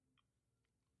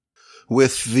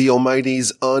With the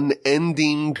Almighty's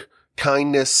unending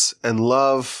kindness and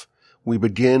love, we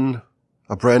begin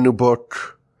a brand new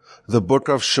book, the book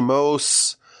of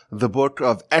Shemos, the book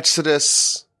of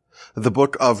Exodus, the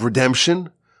book of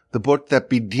redemption, the book that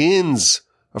begins,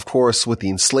 of course, with the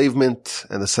enslavement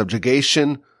and the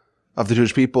subjugation of the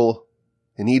Jewish people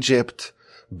in Egypt,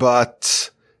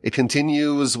 but it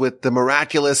continues with the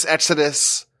miraculous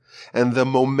Exodus and the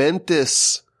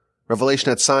momentous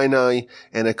revelation at Sinai,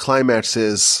 and it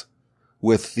climaxes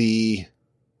with the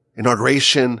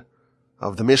inauguration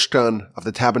of the Mishkan, of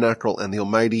the tabernacle, and the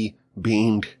Almighty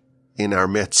being in our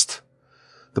midst.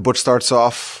 The book starts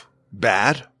off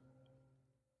bad.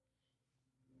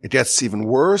 It gets even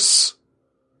worse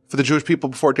for the Jewish people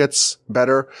before it gets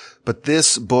better. But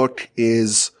this book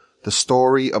is the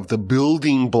story of the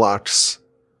building blocks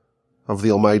of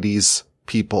the Almighty's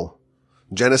people.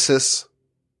 Genesis,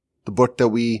 the book that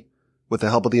we, with the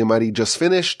help of the Almighty, just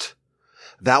finished,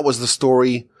 that was the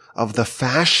story of the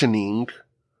fashioning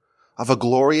of a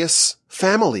glorious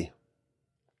family.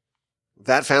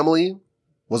 That family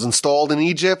was installed in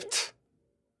Egypt,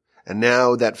 and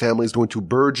now that family is going to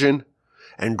burgeon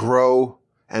and grow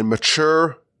and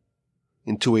mature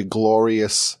into a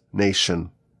glorious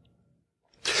nation.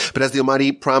 But as the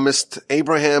Almighty promised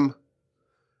Abraham,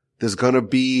 there's going to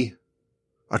be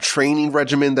a training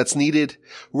regimen that's needed.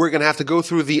 We're going to have to go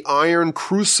through the iron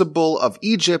crucible of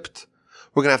Egypt.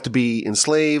 We're going to have to be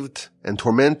enslaved and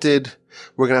tormented.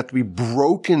 We're going to have to be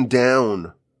broken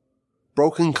down,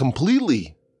 broken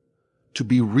completely, to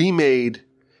be remade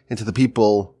into the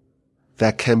people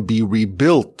that can be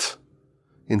rebuilt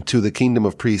into the kingdom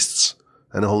of priests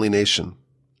and a holy nation.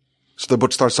 So the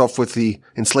book starts off with the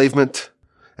enslavement,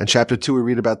 and chapter 2 we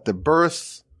read about the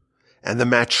birth and the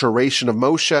maturation of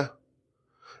Moshe.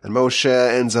 And Moshe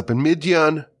ends up in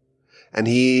Midian, and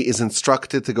he is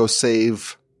instructed to go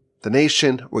save the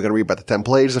nation. We're going to read about the 10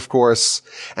 plagues, of course,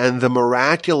 and the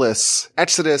miraculous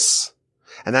Exodus.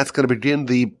 And that's going to begin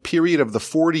the period of the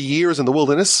 40 years in the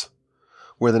wilderness,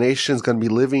 where the nation is going to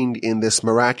be living in this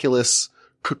miraculous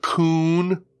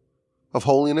cocoon of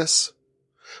holiness.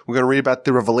 We're going to read about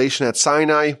the revelation at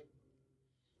Sinai,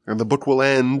 and the book will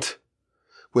end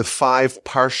with 5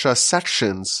 parsha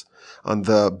sections on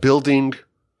the building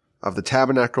of the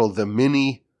tabernacle, the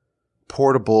mini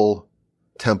portable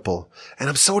temple. And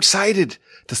I'm so excited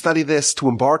to study this, to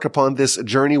embark upon this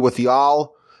journey with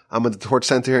y'all. I'm at the Torch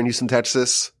Center here in Houston,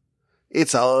 Texas.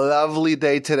 It's a lovely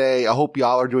day today. I hope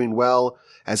y'all are doing well.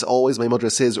 As always, my email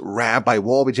address is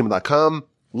rabbiwolbe@gmail.com.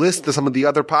 List to some of the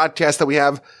other podcasts that we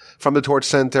have from the Torch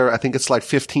Center. I think it's like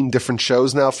 15 different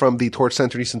shows now from the Torch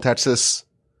Center in Houston, Texas.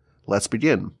 Let's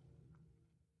begin.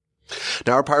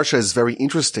 Now, our parsha is very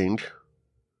interesting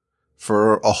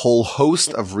for a whole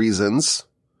host of reasons.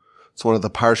 It's one of the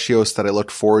parshios that I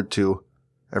look forward to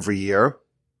every year.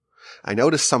 I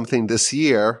noticed something this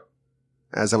year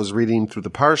as I was reading through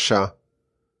the parsha,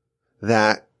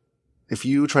 that if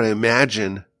you try to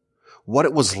imagine what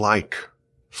it was like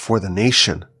for the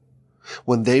nation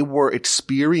when they were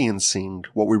experiencing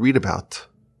what we read about,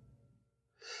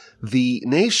 the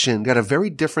nation got a very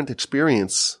different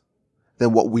experience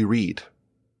than what we read.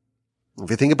 If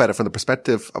you think about it from the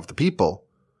perspective of the people,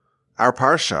 our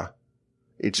parsha,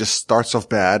 it just starts off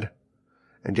bad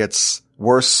and gets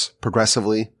worse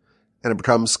progressively, and it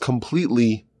becomes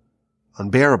completely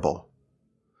unbearable.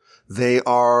 They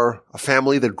are a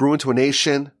family that grew into a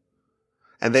nation,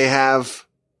 and they have,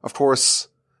 of course,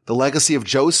 the legacy of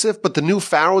Joseph, but the new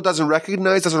Pharaoh doesn't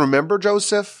remember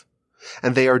Joseph,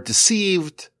 and they are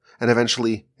deceived and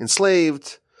eventually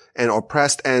enslaved and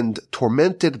oppressed and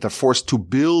tormented. They're forced to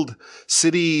build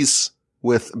cities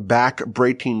with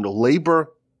back-breaking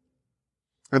labor.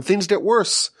 And things get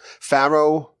worse.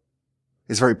 Pharaoh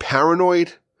is very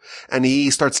paranoid, and he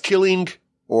starts killing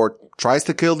or tries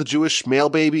to kill the Jewish male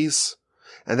babies.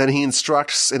 And then he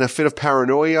instructs in a fit of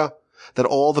paranoia that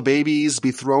all the babies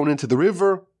be thrown into the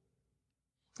river.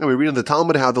 And we read in the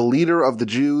Talmud how the leader of the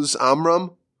Jews,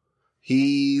 Amram,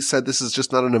 he said this is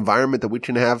just not an environment that we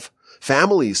can have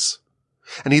families.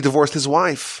 And he divorced his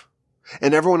wife.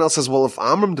 And everyone else says, well, if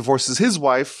Amram divorces his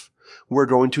wife, we're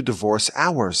going to divorce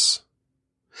ours.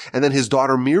 And then his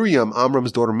daughter Miriam,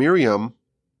 Amram's daughter Miriam,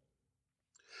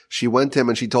 she went to him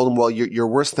and she told him, well, you're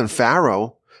worse than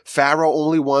Pharaoh. Pharaoh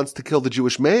only wants to kill the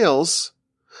Jewish males.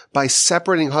 By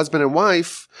separating husband and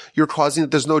wife, you're causing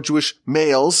that there's no Jewish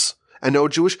males and no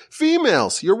Jewish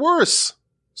females. You're worse.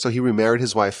 So he remarried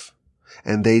his wife,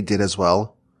 and they did as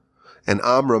well. And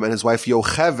Amram and his wife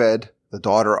Yocheved, the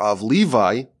daughter of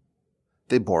Levi,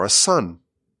 they bore a son.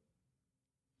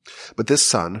 But this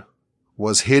son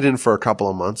was hidden for a couple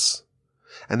of months,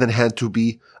 and then had to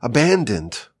be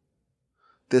abandoned.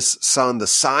 This son, the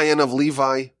scion of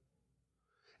Levi,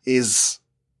 is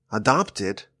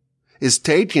adopted, is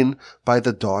taken by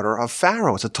the daughter of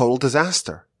Pharaoh. It's a total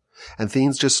disaster. And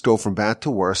things just go from bad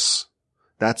to worse.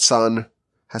 That son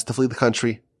has to flee the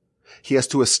country. He has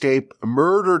to escape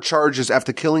murder charges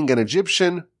after killing an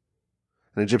Egyptian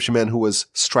man who was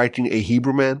striking a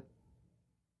Hebrew man.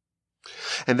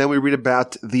 And then we read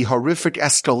about the horrific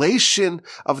escalation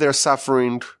of their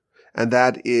suffering, and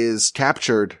that is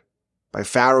captured by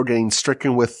Pharaoh getting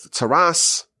stricken with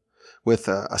tsaras, with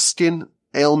a skin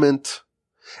ailment.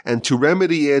 And to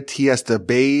remedy it, he has to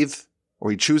bathe, or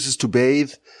he chooses to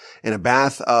bathe in a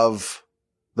bath of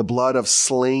the blood of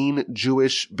slain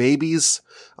Jewish babies,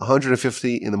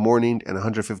 150 in the morning and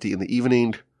 150 in the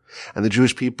evening. And the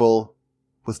Jewish people,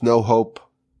 with no hope,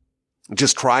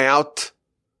 just cry out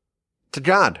to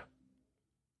God.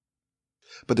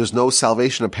 But there's no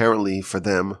salvation apparently for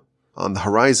them on the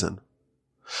horizon.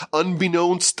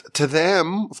 Unbeknownst to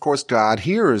them, of course, God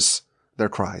hears their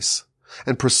cries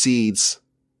and proceeds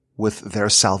with their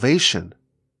salvation.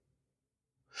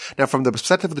 Now, from the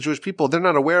perspective of the Jewish people, they're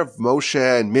not aware of Moshe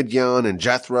and Midian and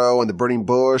Jethro and the burning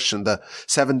bush and the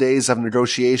 7 days of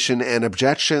negotiation and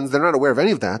objections. They're not aware of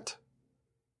any of that.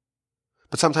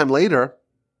 But sometime later,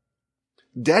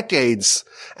 decades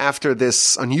after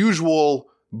this unusual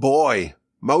boy,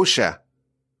 Moshe,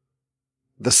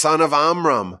 the son of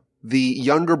Amram, the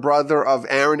younger brother of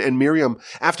Aaron and Miriam,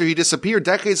 after he disappeared,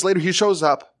 decades later he shows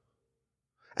up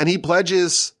and he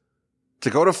pledges to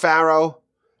go to Pharaoh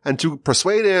and to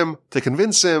persuade him, to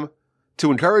convince him,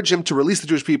 to encourage him to release the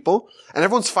Jewish people. And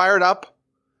everyone's fired up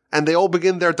and they all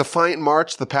begin their defiant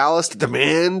march to the palace to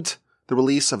demand the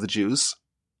release of the Jews.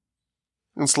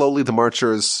 And slowly the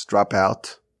marchers drop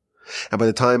out. And by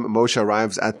the time Moshe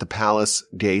arrives at the palace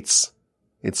gates,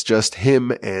 it's just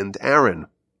him and Aaron.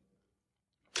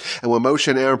 And when Moshe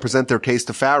and Aaron present their case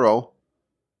to Pharaoh,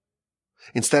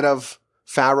 instead of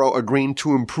Pharaoh agreeing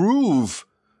to improve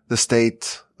the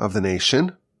state of the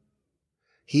nation,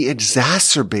 he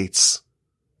exacerbates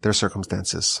their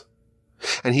circumstances.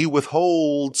 And he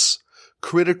withholds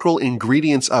critical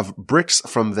ingredients of bricks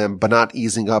from them, but not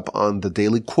easing up on the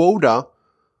daily quota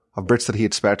of bricks that he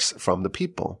expects from the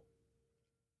people.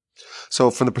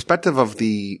 So from the perspective of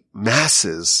the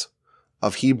masses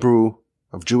of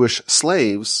Jewish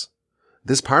slaves,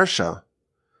 this parsha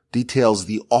details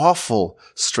the awful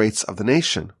straits of the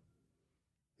nation.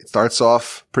 It starts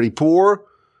off pretty poor,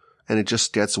 and it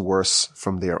just gets worse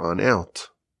from there on out.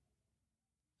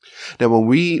 Now, when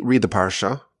we read the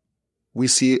parsha, we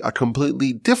see a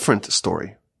completely different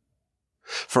story.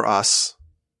 For us,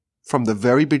 from the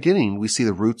very beginning, we see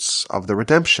the roots of the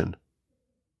redemption,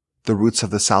 the roots of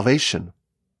the salvation.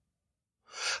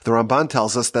 The Ramban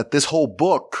tells us that this whole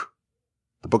book,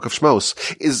 the book of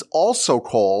Shmos, is also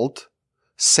called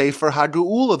Sefer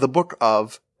HaGeula, the book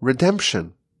of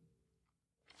redemption.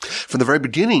 From the very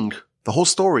beginning, the whole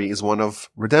story is one of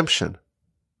redemption.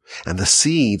 And the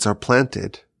seeds are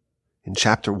planted in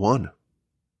chapter 1.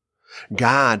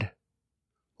 God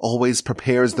always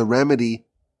prepares the remedy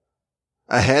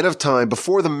ahead of time.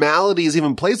 Before the malady is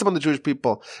even placed upon the Jewish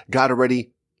people, God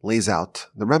already lays out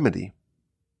the remedy.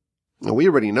 Now, we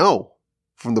already know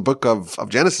from the book of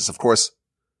Genesis, of course,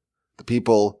 the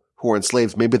people who are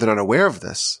enslaved, maybe they're not aware of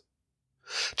this.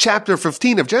 Chapter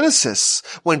 15 of Genesis,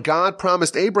 when God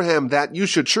promised Abraham that you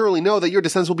should surely know that your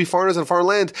descendants will be foreigners in a foreign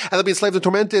land, and they'll be enslaved and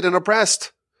tormented and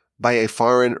oppressed by a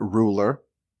foreign ruler.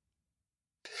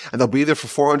 And they'll be there for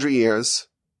 400 years,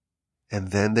 and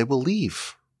then they will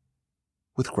leave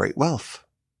with great wealth.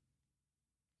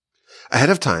 Ahead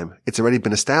of time, it's already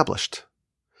been established.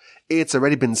 It's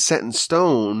already been set in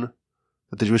stone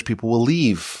that the Jewish people will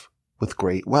leave with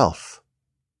great wealth.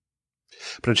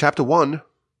 But in chapter 1,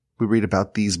 we read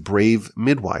about these brave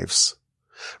midwives.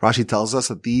 Rashi tells us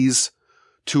that these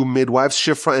two midwives,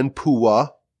 Shifra and Puah,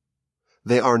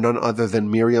 they are none other than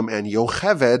Miriam and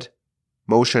Yocheved,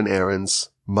 Moshe and Aaron's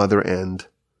mother and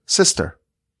sister.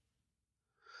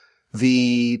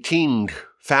 The king,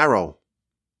 Pharaoh,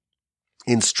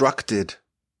 instructed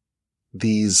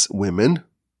these women,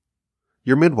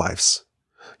 you're midwives.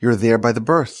 You're there by the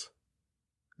birth.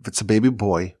 If it's a baby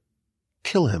boy,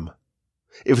 kill him.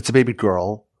 If it's a baby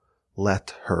girl,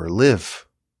 let her live.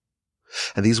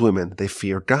 And these women, they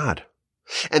feared God.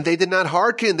 And they did not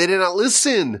hearken, they did not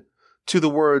listen to the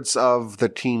words of the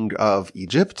king of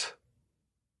Egypt.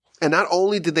 And not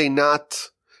only did they not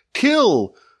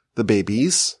kill the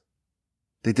babies,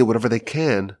 they did whatever they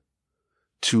can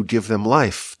to give them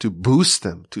life, to boost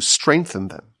them, to strengthen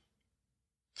them.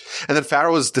 And then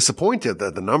Pharaoh was disappointed,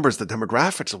 the numbers, the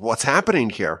demographics of what's happening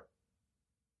here.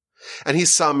 And he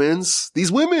summons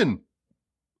these women.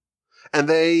 And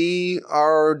they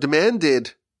are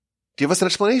demanded, give us an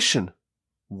explanation.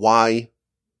 Why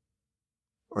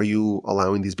are you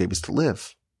allowing these babies to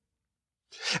live?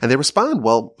 And they respond,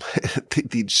 well,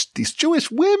 these Jewish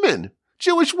women,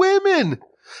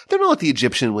 they're not like the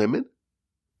Egyptian women.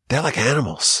 They're like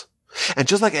animals. And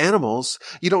just like animals,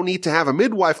 you don't need to have a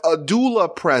midwife, a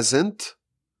doula present.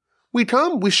 We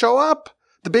come, we show up.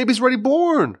 The baby's already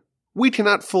born. We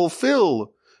cannot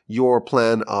fulfill your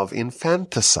plan of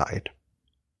infanticide.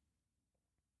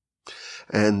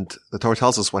 And the Torah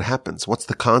tells us what happens. What's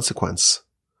the consequence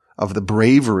of the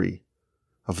bravery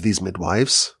of these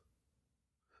midwives?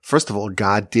 First of all,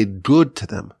 God did good to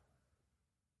them.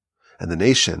 And the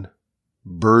nation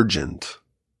burgeoned.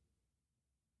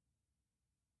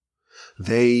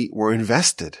 They were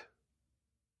invested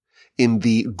in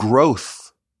the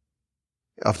growth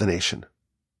of the nation.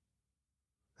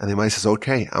 And the Almighty says,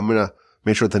 okay, I'm going to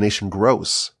make sure the nation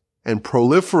grows and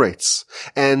proliferates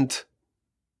and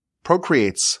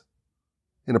procreates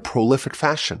in a prolific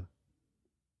fashion.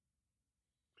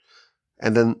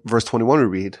 And then verse 21 we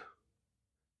read,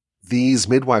 these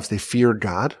midwives, they feared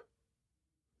God.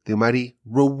 The Almighty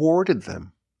rewarded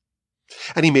them.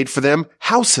 And he made for them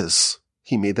houses.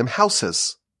 He made them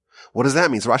houses. What does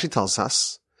that mean? So Rashi tells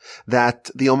us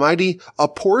that the Almighty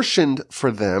apportioned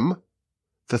for them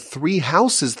the three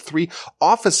houses, the three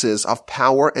offices of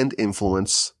power and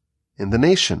influence in the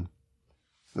nation.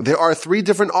 There are three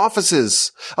different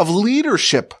offices of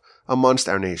leadership amongst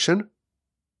our nation.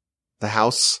 The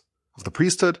house of the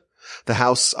priesthood, the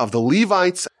house of the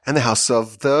Levites, and the house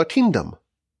of the kingdom.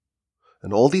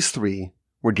 And all these three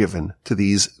were given to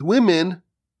these women,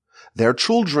 their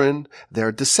children,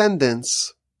 their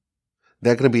descendants.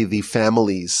 They're going to be the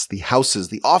families, the houses,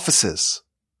 the offices,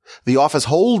 the office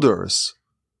holders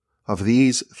of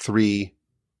these three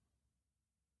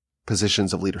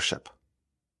positions of leadership.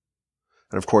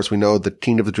 And of course, we know the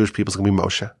king of the Jewish people is going to be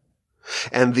Moshe.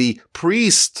 And the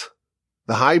priest,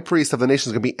 the high priest of the nation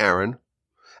is going to be Aaron.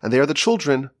 And they are the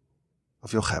children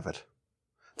of Yocheved,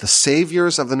 the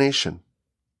saviors of the nation.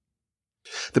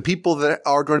 The people that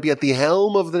are going to be at the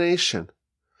helm of the nation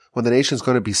when the nation is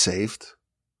going to be saved,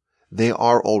 they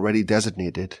are already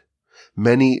designated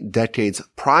many decades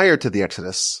prior to the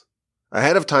Exodus,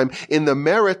 ahead of time, in the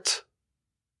merit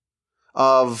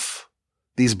of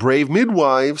these brave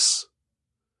midwives.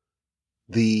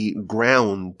 The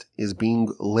ground is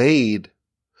being laid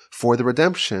for the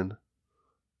redemption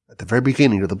at the very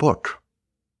beginning of the book.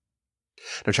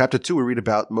 Now, chapter 2, we read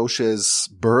about Moshe's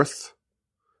birth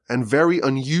and very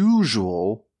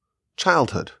unusual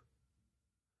childhood.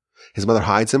 His mother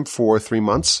hides him for 3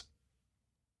 months.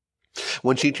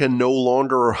 When she can no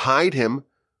longer hide him,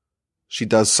 she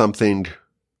does something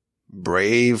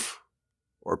brave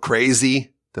or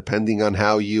crazy, depending on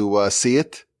how you see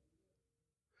it.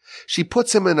 She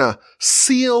puts him in a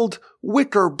sealed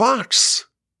wicker box.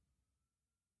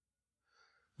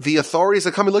 The authorities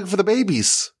are coming looking for the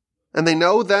babies, and they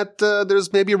know that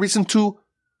there's maybe a reason to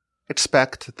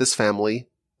expect this family,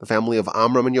 the family of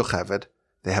Amram and Yocheved,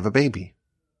 they have a baby.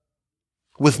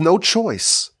 With no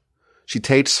choice, she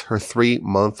takes her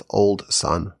 3-month-old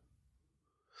son,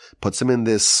 puts him in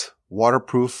this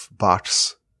waterproof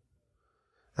box,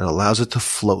 and allows it to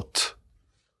float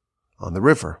on the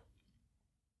river.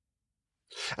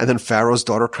 And then Pharaoh's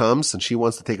daughter comes and she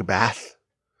wants to take a bath.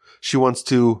 She wants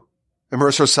to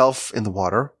immerse herself in the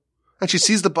water. And she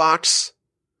sees the box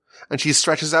and she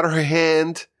stretches out her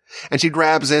hand and she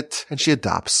grabs it and she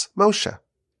adopts Moshe.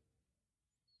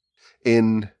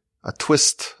 In a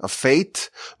twist of fate,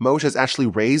 Moshe is actually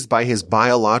raised by his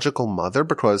biological mother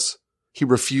because he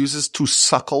refuses to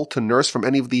suckle, to nurse from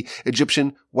any of the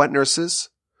Egyptian wet nurses.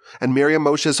 And Miriam,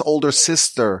 Moshe's older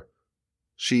sister,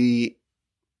 she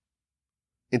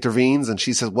intervenes and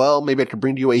she says, well, maybe I could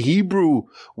bring to you a Hebrew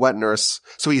wet nurse.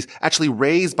 So he's actually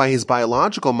raised by his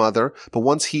biological mother, but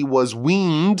once he was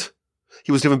weaned,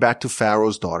 he was given back to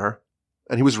Pharaoh's daughter,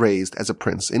 and he was raised as a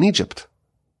prince in Egypt.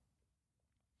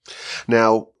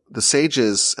 Now, the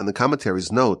sages and the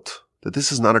commentaries note that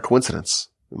this is not a coincidence.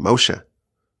 Moshe,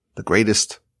 the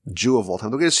greatest Jew of all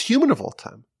time, the greatest human of all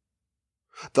time,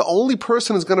 the only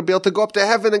person who's going to be able to go up to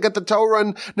heaven and get the Torah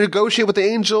and negotiate with the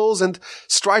angels and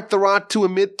strike the rock to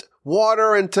emit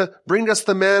water and to bring us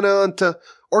the manna and to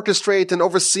orchestrate and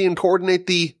oversee and coordinate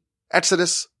the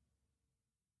Exodus.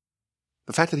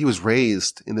 The fact that he was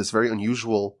raised in this very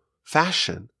unusual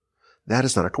fashion, that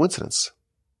is not a coincidence.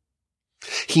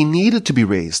 He needed to be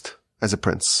raised as a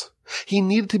prince. He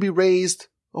needed to be raised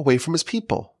away from his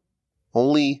people.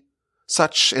 Only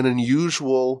such an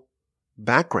unusual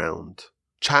background,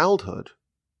 childhood,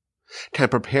 can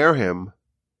prepare him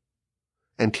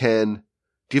and can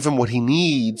give him what he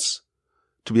needs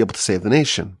to be able to save the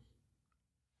nation.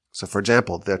 So, for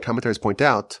example, the commentaries point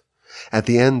out, at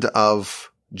the end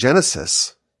of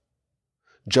Genesis,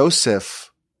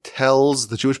 Joseph tells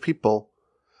the Jewish people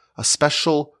a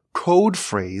special code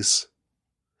phrase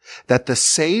that the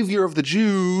Savior of the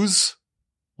Jews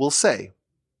will say.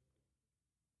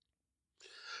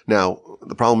 Now,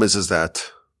 the problem is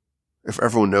that if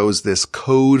everyone knows this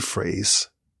code phrase,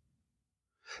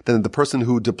 then the person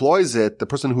who deploys it, the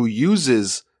person who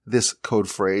uses this code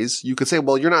phrase, you could say,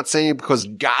 well, you're not saying it because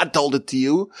God told it to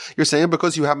you. You're saying it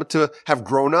because you happen to have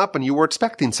grown up and you were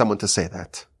expecting someone to say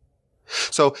that.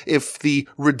 So if the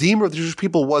Redeemer of the Jewish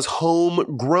people was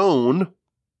homegrown,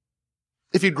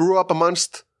 if he grew up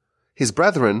amongst his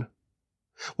brethren,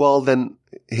 well, then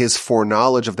his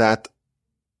foreknowledge of that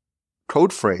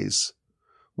code phrase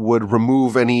would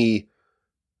remove any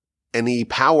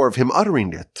power of him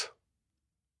uttering it.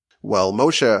 Well,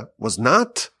 Moshe was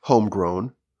not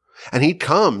homegrown, and he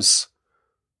comes,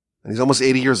 and he's almost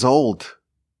 80 years old.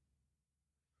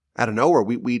 Out of nowhere,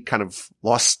 we kind of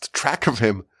lost track of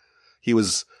him. He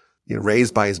was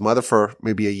raised by his mother for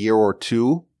maybe a year or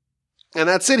two, and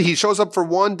that's it. He shows up for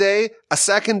one day, a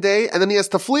second day, and then he has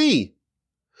to flee.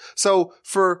 So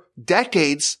for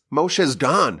decades, Moshe is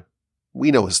gone.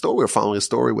 We know his story. We're following his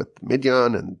story with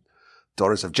Midian and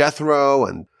daughters of Jethro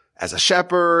and as a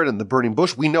shepherd and the burning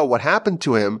bush. We know what happened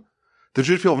to him. The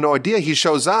Jewish people have no idea. He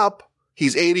shows up.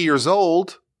 He's 80 years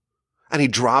old and he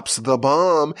drops the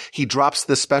bomb. He drops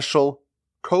the special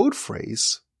code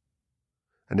phrase.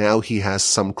 And now he has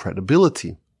some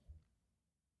credibility.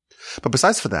 But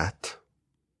besides for that,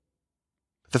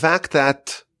 the fact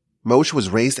that Moshe was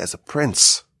raised as a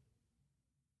prince,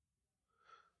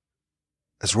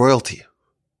 as royalty,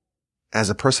 as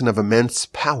a person of immense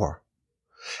power,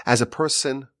 as a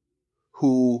person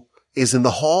who is in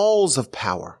the halls of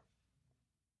power,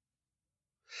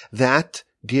 that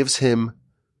gives him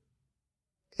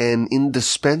an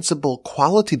indispensable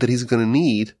quality that he's going to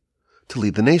need to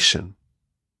lead the nation.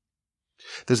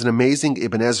 There's an amazing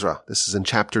Ibn Ezra. This is in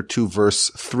chapter 2, verse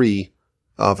 3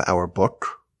 of our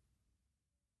book.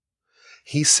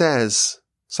 He says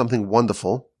something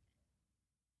wonderful.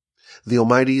 The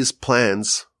Almighty's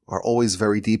plans are always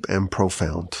very deep and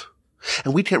profound.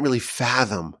 And we can't really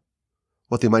fathom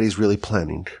what the Almighty is really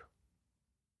planning.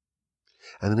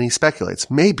 And then he speculates,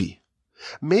 maybe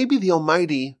the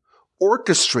Almighty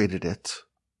orchestrated it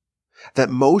that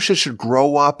Moshe should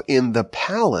grow up in the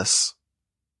palace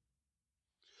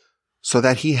so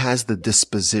that he has the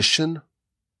disposition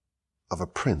of a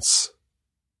prince.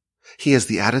 He has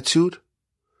the attitude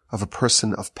of a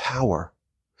person of power.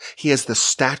 He has the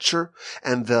stature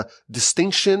and the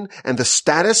distinction and the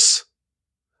status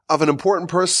of an important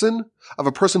person, of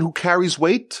a person who carries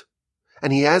weight,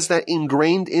 and he has that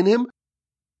ingrained in him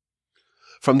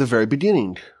from the very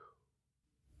beginning.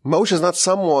 Moshe is not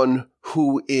someone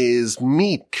who is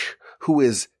meek, who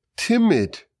is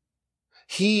timid.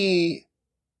 He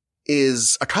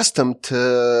is accustomed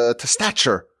to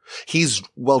stature. He's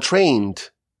well trained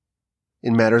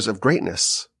in matters of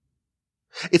greatness.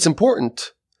 It's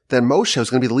important that Moshe is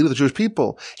going to be the leader of the Jewish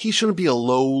people. He shouldn't be a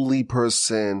lowly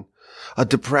person, a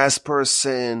depressed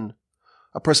person,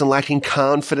 a person lacking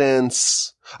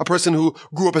confidence, a person who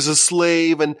grew up as a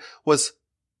slave and was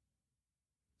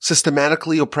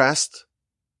systematically oppressed.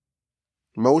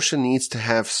 Moshe needs to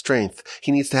have strength.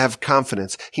 He needs to have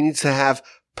confidence. He needs to have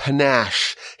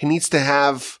panache. He needs to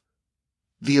have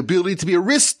the ability to be a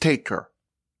risk taker.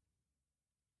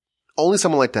 Only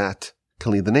someone like that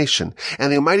can lead the nation.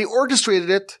 And the Almighty orchestrated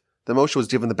it that Moshe was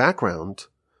given the background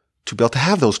to be able to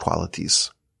have those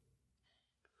qualities.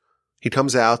 He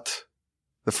comes out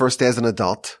the first day as an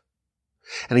adult,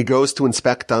 and he goes to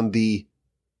inspect on the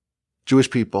Jewish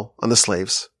people, on the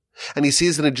slaves, and he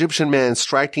sees an Egyptian man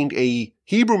striking a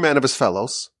Hebrew man of his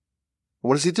fellows.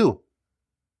 What does he do?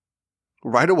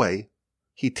 Right away,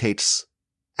 he takes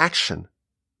action.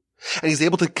 And he's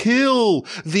able to kill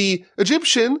the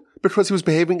Egyptian because he was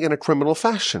behaving in a criminal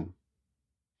fashion.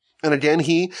 And again,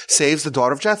 he saves the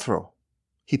daughter of Jethro.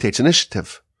 He takes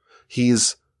initiative.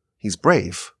 He's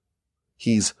brave.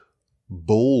 He's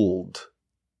bold.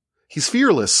 He's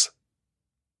fearless.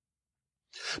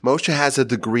 Moshe has a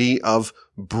degree of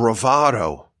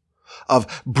bravado, of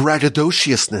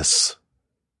braggadociousness.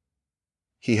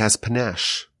 He has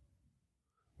panache.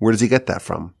 Where does he get that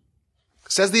from?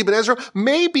 Says the Ibn Ezra,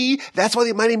 maybe that's why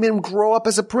the Almighty made him grow up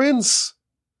as a prince.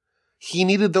 He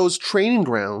needed those training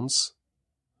grounds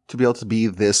to be able to be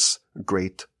this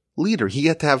great leader. He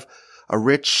had to have a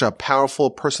rich, powerful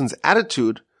person's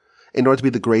attitude in order to be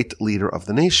the great leader of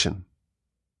the nation.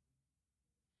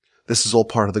 This is all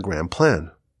part of the grand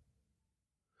plan.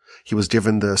 He was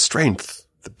given the strength,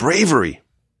 the bravery,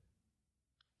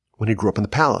 when he grew up in the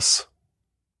palace.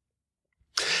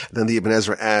 Then the Ibn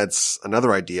Ezra adds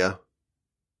another idea.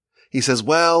 He says,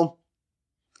 well,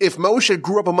 if Moshe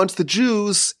grew up amongst the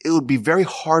Jews, it would be very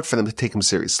hard for them to take him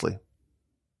seriously.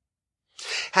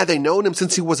 Had they known him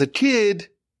since he was a kid,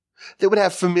 they would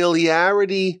have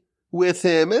familiarity with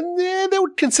him, and they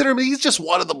would consider him, he's just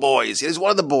one of the boys. He's one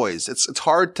of the boys. It's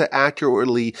hard to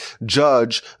accurately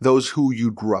judge those who you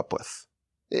grew up with.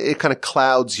 It kind of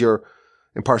clouds your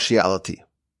impartiality.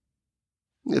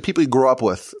 The people you grow up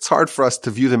with, it's hard for us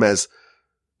to view them as,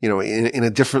 in a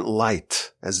different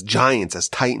light, as giants, as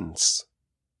titans.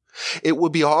 It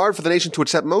would be hard for the nation to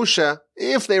accept Moshe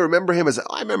if they remember him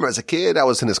I remember as a kid, I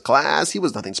was in his class, he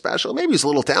was nothing special. Maybe he's a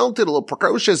little talented, a little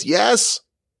precocious, yes.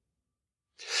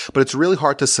 But it's really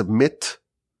hard to submit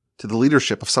to the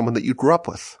leadership of someone that you grew up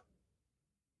with.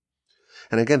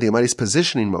 And again, the Almighty is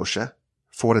positioning Moshe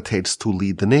for what it takes to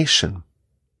lead the nation.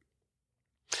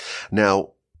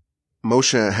 Now,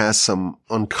 Moshe has some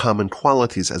uncommon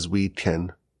qualities, as we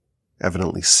can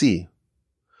evidently see.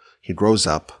 He grows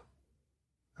up,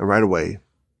 and right away,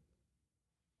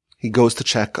 he goes to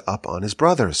check up on his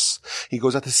brothers. He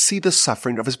goes out to see the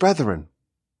suffering of his brethren.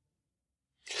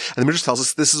 And the Midrash tells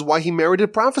us this is why he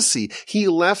merited prophecy. He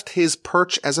left his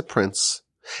perch as a prince,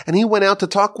 and he went out to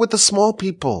talk with the small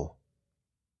people,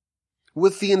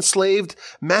 with the enslaved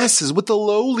masses, with the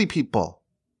lowly people.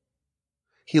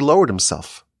 He lowered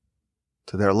himself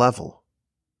to their level.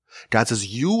 God says,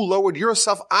 you lowered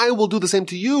yourself, I will do the same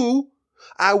to you.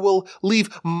 I will leave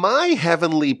my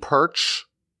heavenly perch,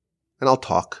 and I'll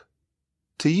talk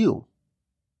to you.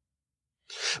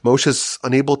 Moshe is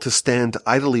unable to stand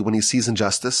idly when he sees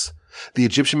injustice. The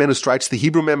Egyptian man who strikes the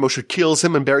Hebrew man, Moshe kills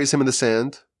him and buries him in the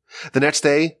sand. The next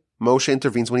day, Moshe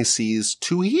intervenes when he sees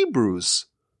two Hebrews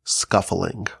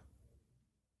scuffling.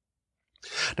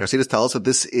 Now, Siddur tells us that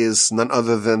this is none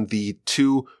other than the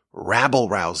two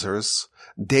rabble-rousers,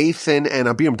 Dathan and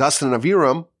Abiram, Dathan and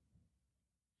Abiram.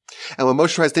 And when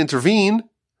Moshe tries to intervene,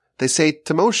 they say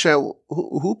to Moshe,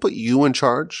 who put you in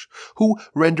charge? Who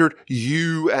rendered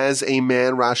you as a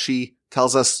man? Rashi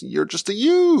tells us, you're just a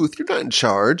youth. You're not in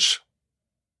charge.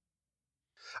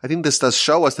 I think this does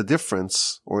show us the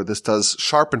difference, or this does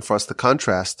sharpen for us the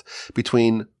contrast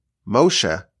between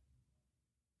Moshe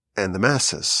and the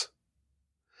masses.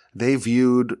 They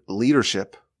viewed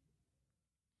leadership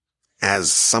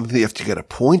as something you have to get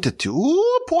appointed to.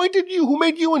 Who appointed you? Who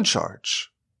made you in charge?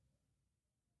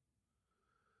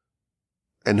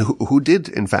 And who did,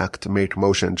 in fact, make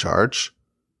Moshe in charge?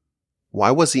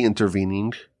 Why was he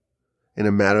intervening in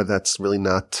a matter that's really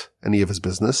not any of his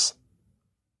business?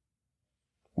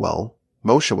 Well,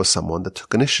 Moshe was someone that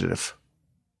took initiative.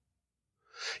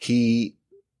 He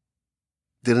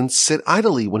didn't sit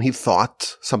idly when he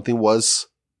thought something was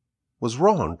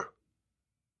wrong.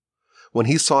 When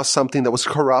he saw something that was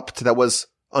corrupt, that was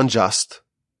unjust,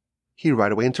 he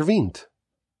right away intervened.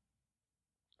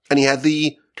 And he had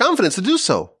the confidence to do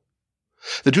so.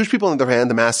 The Jewish people, on the other hand,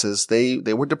 the masses, they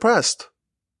were depressed.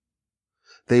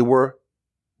 They were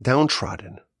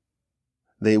downtrodden.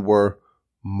 They were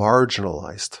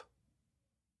marginalized.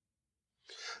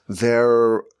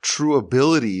 Their true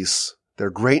abilities, their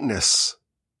greatness,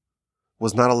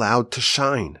 was not allowed to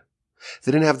shine.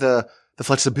 They didn't have the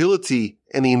flexibility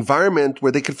and the environment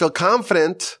where they could feel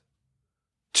confident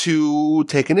to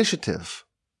take initiative.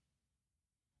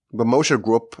 But Moshe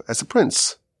grew up as a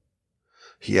prince.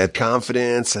 He had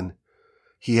confidence and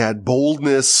he had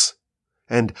boldness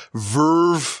and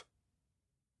verve,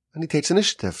 and he takes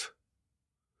initiative.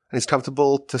 And he's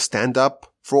comfortable to stand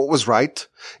up for what was right,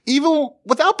 even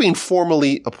without being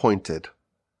formally appointed.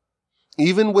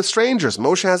 Even with strangers,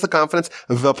 Moshe has the confidence,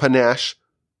 the panache,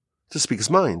 to speak his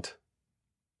mind.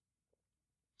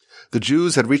 The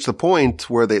Jews had reached the point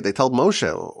where they told Moshe,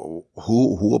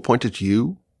 who appointed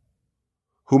you?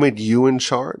 Who made you in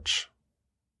charge?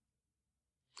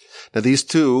 Now these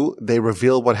two, they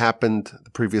reveal what happened the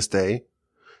previous day,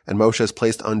 and Moshe is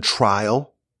placed on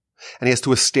trial, and he has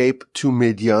to escape to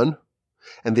Midian,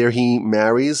 and there he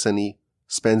marries, and he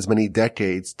spends many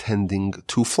decades tending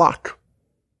to flock.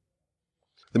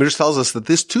 The Midrash tells us that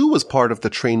this too was part of the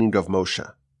training of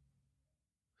Moshe.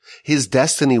 His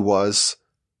destiny was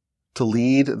to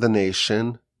lead the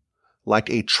nation like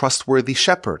a trustworthy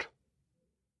shepherd.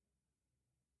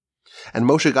 And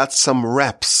Moshe got some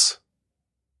reps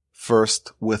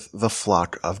first with the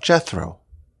flock of Jethro.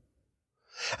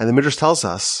 And the Midrash tells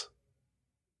us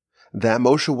that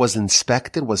Moshe was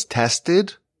inspected, was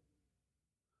tested,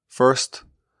 first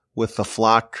with the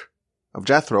flock of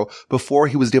Jethro before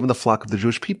he was given the flock of the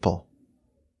Jewish people.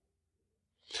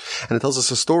 And it tells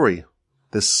us a story,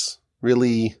 this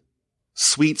really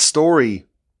sweet story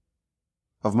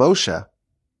of Moshe.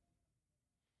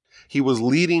 He was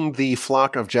leading the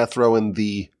flock of Jethro in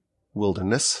the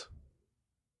wilderness,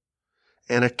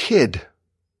 and a kid,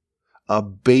 a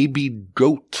baby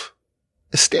goat,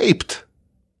 escaped.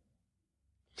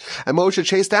 And Moshe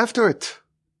chased after it.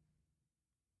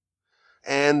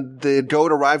 And the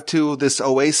goat arrived to this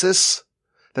oasis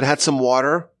that had some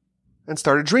water and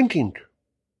started drinking.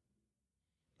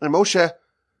 And Moshe,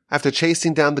 after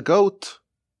chasing down the goat,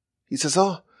 he says,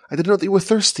 "Oh, I didn't know that you were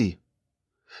thirsty.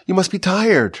 You must be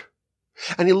tired."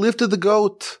 And he lifted the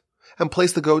goat and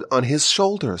placed the goat on his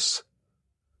shoulders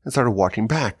and started walking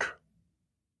back.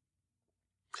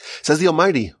 Says the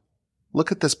Almighty,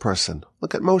 look at this person.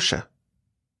 Look at Moshe.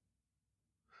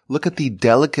 Look at the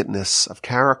delicateness of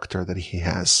character that he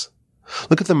has.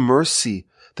 Look at the mercy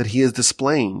that he is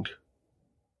displaying.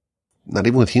 Not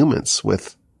even with humans,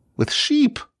 with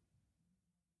sheep.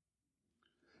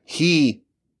 He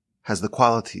has the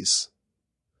qualities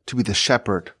to be the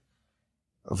shepherd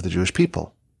of the Jewish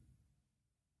people.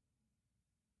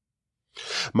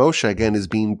 Moshe, again, is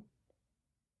being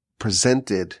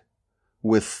presented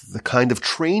with the kind of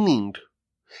training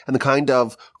and the kind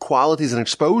of qualities and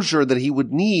exposure that he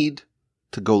would need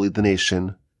to go lead the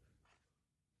nation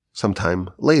sometime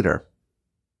later.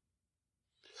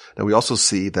 Now we also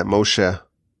see that Moshe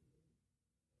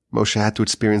had to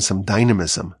experience some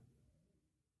dynamism.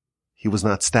 He was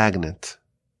not stagnant.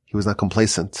 He was not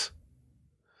complacent.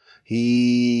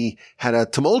 He had a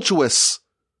tumultuous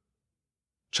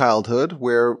childhood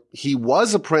where he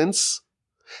was a prince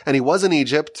and he was in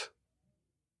Egypt,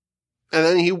 and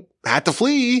then he had to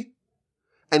flee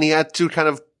and he had to kind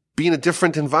of be in a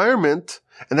different environment.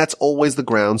 And that's always the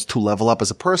grounds to level up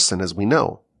as a person, as we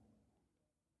know.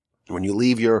 When you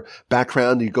leave your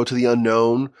background, you go to the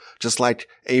unknown, just like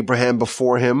Abraham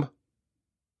before him.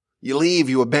 You leave,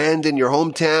 you abandon your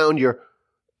hometown, your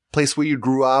place where you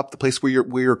grew up, the place where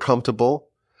you're comfortable.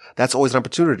 That's always an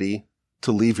opportunity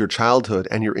to leave your childhood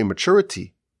and your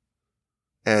immaturity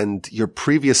and your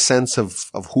previous sense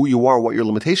of who you are, what your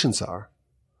limitations are.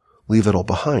 Leave it all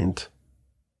behind.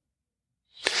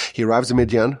 He arrives in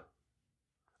Midian.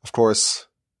 Of course,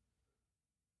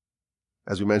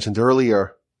 as we mentioned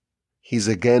earlier, he's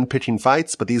again pitching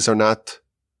fights, but these are not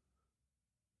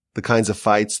the kinds of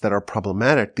fights that are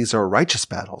problematic. These are righteous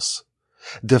battles,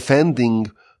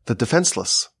 defending the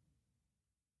defenseless,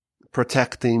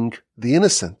 protecting the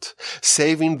innocent,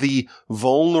 saving the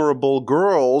vulnerable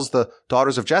girls, the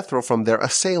daughters of Jethro, from their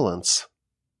assailants.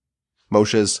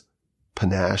 Moshe's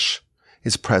panache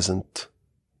is present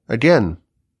again.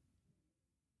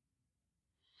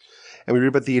 And we read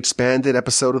about the expanded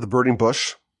episode of the burning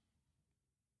bush.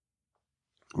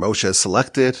 Moshe is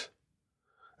selected,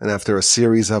 and after a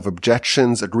series of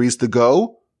objections, agrees to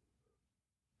go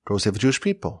save the Jewish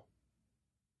people.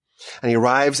 And he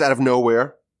arrives out of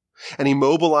nowhere, and he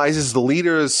mobilizes the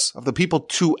leaders of the people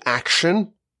to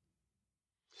action,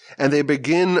 and they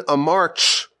begin a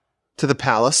march to the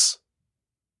palace.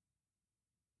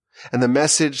 And the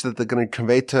message that they're going to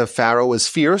convey to Pharaoh is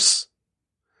fierce.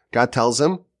 God tells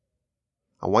him,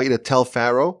 I want you to tell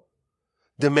Pharaoh,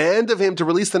 demand of him to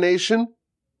release the nation,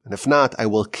 and if not, I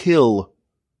will kill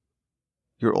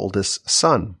your oldest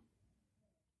son.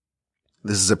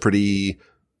 This is a pretty,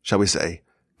 shall we say,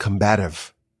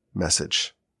 combative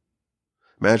message.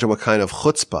 Imagine what kind of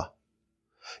chutzpah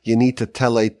you need to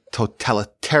tell a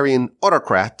totalitarian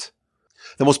autocrat,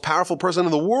 the most powerful person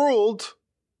in the world,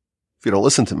 if you don't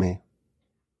listen to me,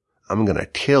 I'm going to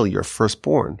kill your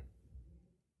firstborn.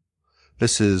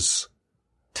 This is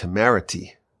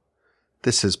temerity.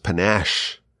 This is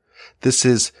panache. This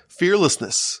is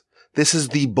fearlessness. This is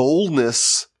the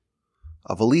boldness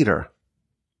of a leader.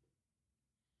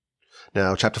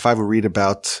 Now, chapter 5, we read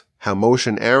about how Moshe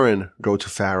and Aaron go to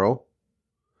Pharaoh.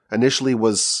 Initially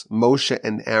was Moshe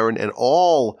and Aaron and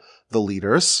all the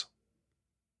leaders.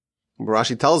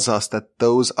 Rashi tells us that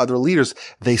those other leaders,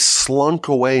 they slunk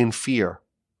away in fear.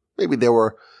 Maybe they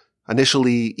were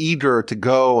initially eager to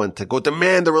go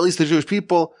demand the release of the Jewish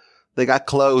people. They got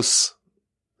close.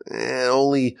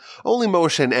 Only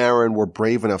Moshe and Aaron were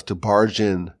brave enough to barge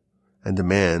in and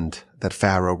demand that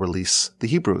Pharaoh release the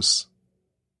Hebrews.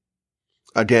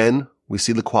 Again, we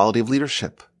see the quality of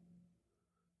leadership.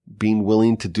 Being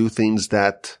willing to do things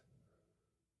that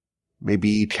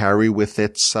maybe carry with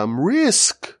it some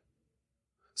risk,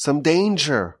 some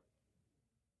danger.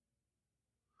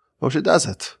 Moshe does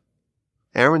it.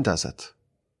 Aaron does it.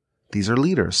 These are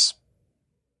leaders.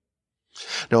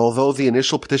 Now, although the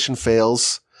initial petition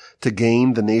fails to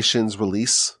gain the nation's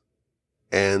release,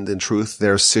 and in truth,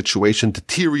 their situation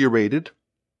deteriorated,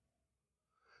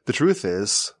 the truth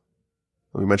is,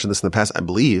 we mentioned this in the past, I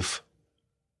believe,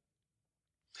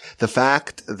 the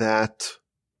fact that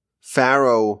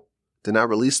Pharaoh did not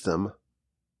release them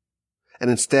and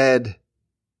instead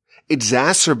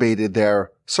exacerbated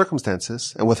their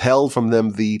circumstances and withheld from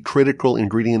them the critical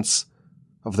ingredients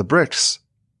of the bricks.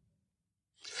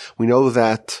 We know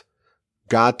that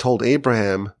God told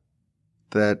Abraham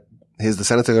that his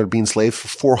descendants are going to be enslaved for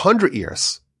 400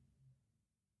 years.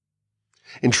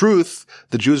 In truth,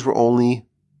 the Jews were only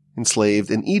enslaved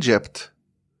in Egypt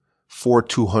for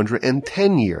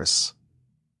 210 years.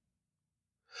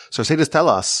 So Sages tell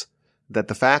us that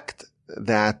the fact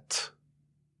that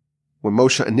when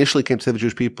Moshe initially came to the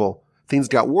Jewish people, things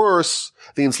got worse,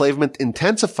 the enslavement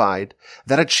intensified,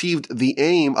 that achieved the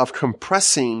aim of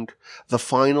compressing the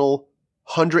final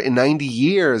 190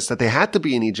 years that they had to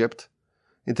be in Egypt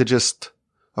into just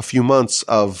a few months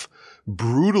of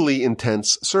brutally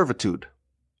intense servitude.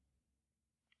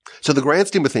 So the grand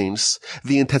scheme of things,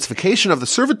 the intensification of the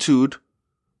servitude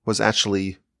was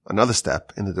actually another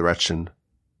step in the direction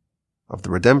of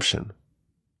the redemption.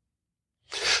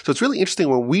 So it's really interesting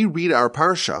when we read our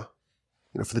parsha,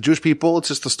 for the Jewish people, it's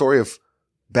just a story of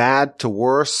bad to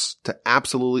worse to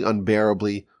absolutely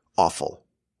unbearably awful.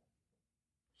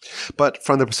 But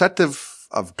from the perspective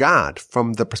of God,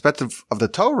 from the perspective of the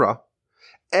Torah,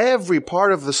 every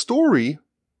part of the story,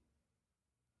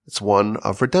 it's one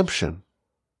of redemption.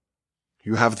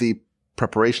 You have the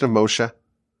preparation of Moshe,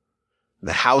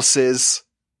 the houses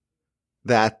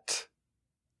that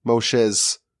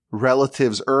Moshe's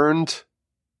relatives earned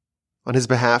on his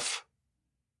behalf.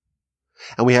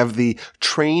 And we have the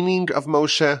training of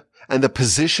Moshe and the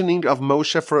positioning of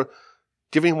Moshe for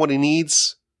giving him what he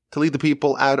needs to lead the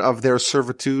people out of their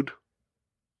servitude,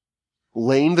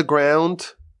 laying the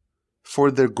ground for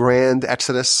the grand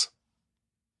exodus.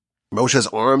 Moshe is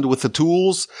armed with the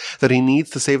tools that he needs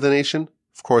to save the nation.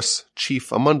 Of course,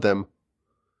 chief among them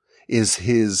is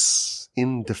his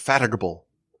indefatigable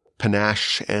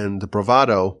panache and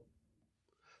bravado,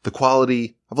 the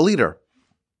quality of a leader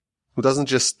who doesn't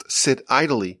just sit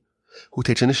idly, who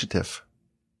takes initiative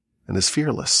and is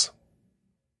fearless.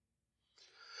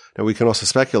 Now we can also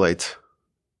speculate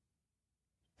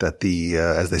that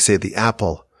as they say, the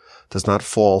apple does not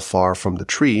fall far from the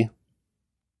tree.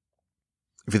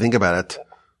 If you think about it,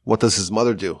 what does his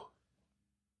mother do?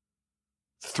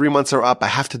 3 months are up. I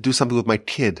have to do something with my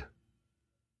kid.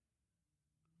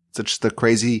 Such a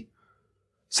crazy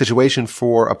situation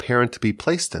for a parent to be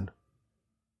placed in.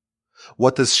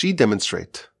 What does she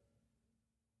demonstrate?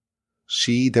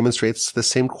 She demonstrates the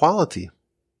same quality.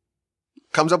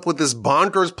 Comes up with this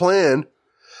bonkers plan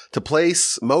to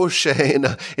place Moshe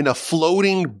in a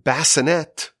floating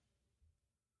bassinet,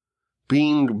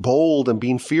 being bold and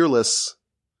being fearless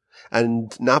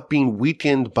and not being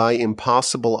weakened by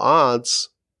impossible odds.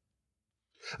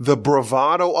 The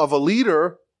bravado of a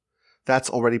leader that's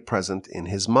already present in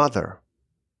his mother.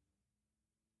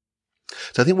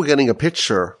 So I think we're getting a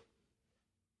picture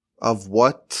of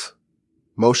what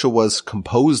Moshe was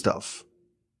composed of.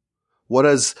 What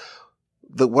are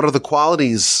the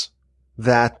qualities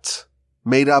that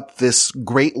made up this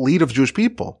great lead of Jewish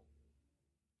people?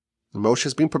 And Moshe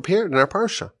is being prepared in our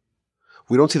parsha.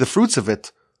 We don't see the fruits of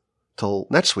it till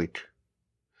next week.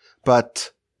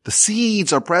 But the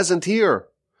seeds are present here.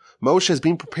 Moshe is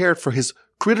being prepared for his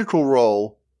critical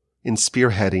role in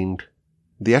spearheading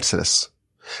the Exodus.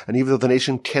 And even though the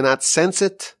nation cannot sense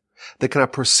it, they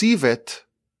cannot perceive it,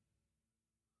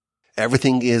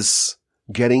 everything is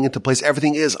getting into place.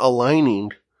 Everything is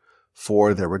aligning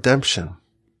for their redemption.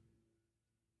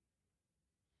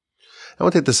 I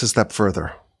want to take this a step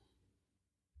further.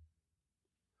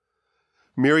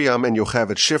 Miriam and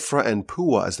Yocheved, Shifra and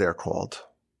Puah, as they're called,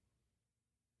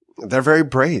 they're very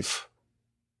brave.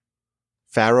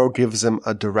 Pharaoh gives them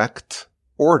a direct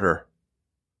order.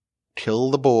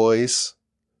 Kill the boys,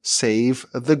 save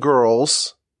the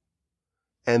girls,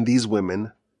 and these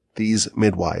women, these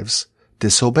midwives,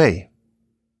 disobey.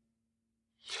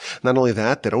 Not only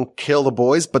that, they don't kill the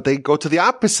boys, but they go to the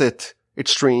opposite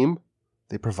extreme.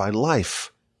 They provide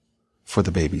life for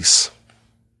the babies.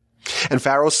 And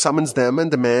Pharaoh summons them and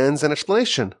demands an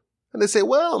explanation. And they say,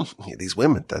 well, these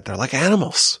women, they're like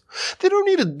animals. They don't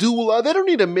need a doula. They don't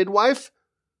need a midwife.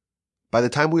 By the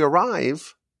time we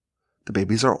arrive, the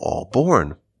babies are all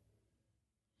born.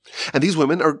 And these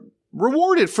women are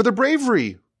rewarded for their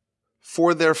bravery,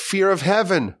 for their fear of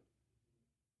heaven.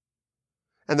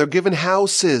 And they're given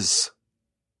houses.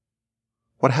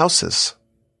 What houses?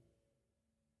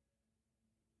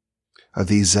 Are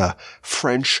these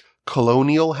French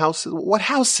colonial houses? What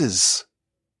houses?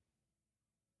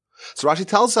 So Rashi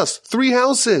tells us 3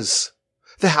 houses.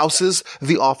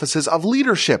 The offices of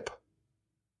leadership.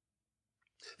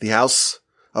 The house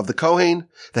of the Kohen,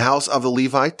 the house of the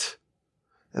Levite,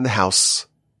 and the house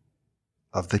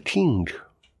of the king.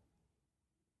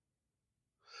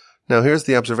 Now here's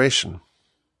the observation.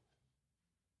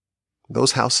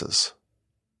 Those houses,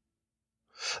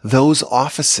 those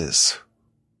offices,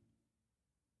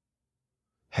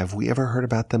 have we ever heard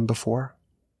about them before?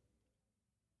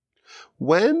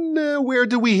 Where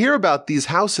did we hear about these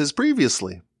houses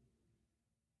previously?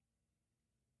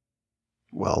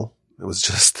 Well, it was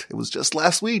just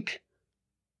last week.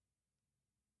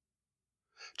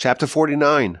 Chapter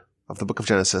 49 of the book of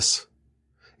Genesis,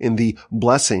 in the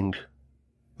blessing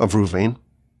of Reuben.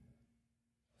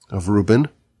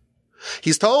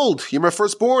 He's told, "You're my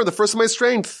firstborn, the first of my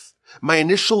strength, my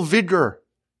initial vigor.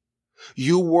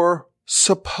 You were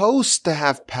supposed to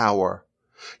have power.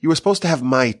 You were supposed to have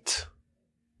might."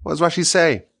 What does Rashi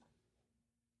say?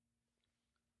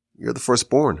 You're the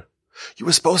firstborn. You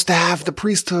were supposed to have the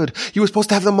priesthood. You were supposed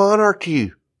to have the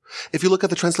monarchy. If you look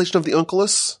at the translation of the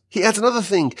Onkelos, he adds another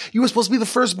thing. You were supposed to be the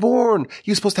firstborn.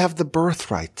 You were supposed to have the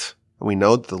birthright. And we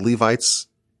know that the Levites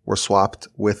were swapped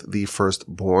with the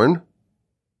firstborn.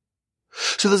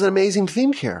 So there's an amazing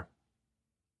theme here.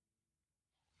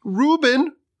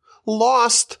 Reuben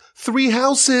lost 3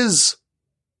 houses.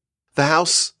 The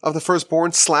house of the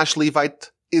firstborn /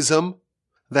 Levite-ism,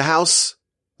 the house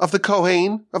of the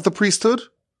Kohen, of the priesthood,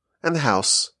 and the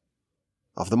house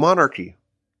of the monarchy.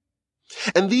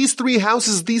 And these 3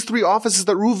 houses, these 3 offices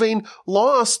that Reuven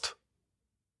lost,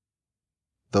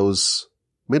 those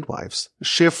midwives,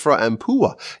 Shifra and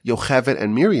Pua, Yocheved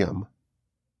and Miriam,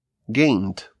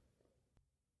 gained.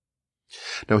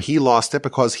 Now he lost it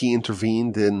because he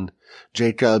intervened in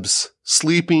Jacob's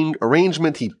sleeping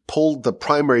arrangement. He pulled the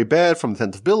primary bed from the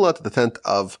tent of Bilhah to the tent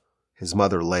of his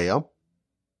mother Leah.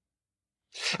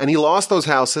 And he lost those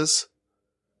houses,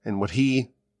 and what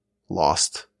he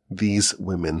lost, these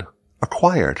women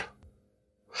acquired.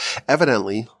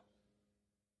 Evidently,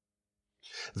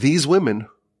 these women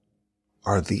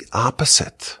are the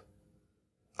opposite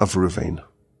of Reuven.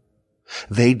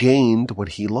 They gained what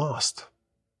he lost.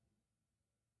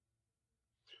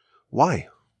 Why?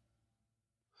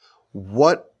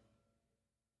 What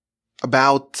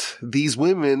about these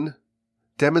women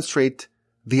demonstrate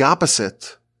the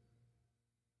opposite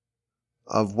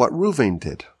of what Reuven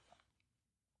did?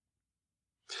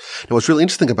 Now, what's really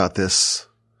interesting about this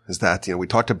is that, we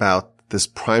talked about this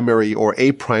primary or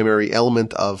a primary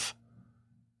element of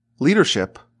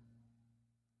leadership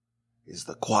is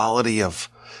the quality of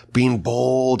being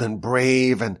bold and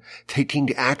brave and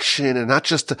taking action and not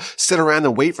just to sit around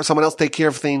and wait for someone else to take care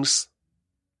of things.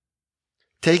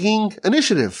 Taking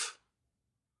initiative.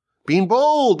 Being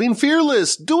bold, being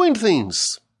fearless, doing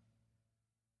things.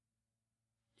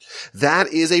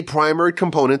 That is a primary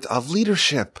component of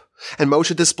leadership. And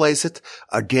Moshe displays it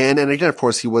again and again. Of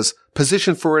course, he was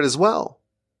positioned for it as well.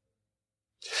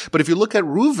 But if you look at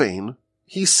Reuven,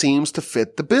 he seems to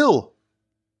fit the bill.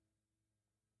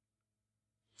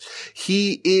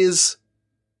 He is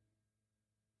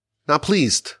not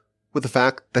pleased with the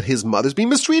fact that his mother's being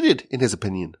mistreated, in his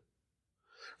opinion.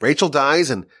 Rachel dies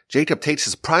and Jacob takes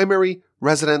his primary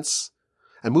residence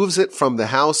and moves it from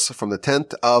the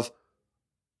tent of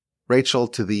Rachel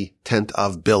to the tent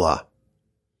of Bilhah.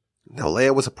 Now,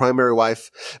 Leah was a primary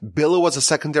wife. Bilhah was a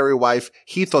secondary wife.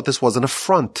 He thought this was an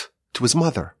affront to his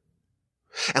mother.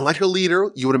 And like a leader,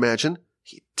 you would imagine,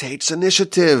 he takes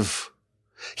initiative.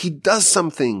 He does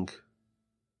something.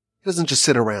 He doesn't just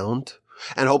sit around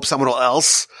and hope someone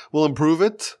else will improve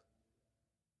it.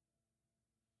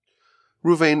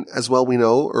 Reuven, as well we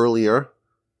know earlier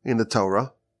in the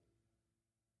Torah,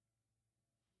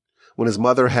 when his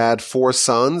mother had 4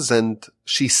 sons and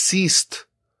she ceased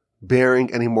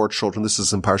bearing any more children, this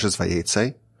is in Parshas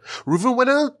Vayetze, Reuven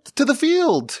went out to the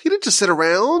field. He didn't just sit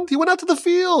around. He went out to the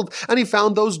field and he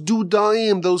found those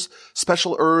dudaim, those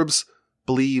special herbs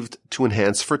believed to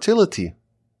enhance fertility.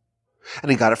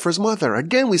 And he got it for his mother.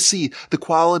 Again, we see the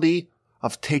quality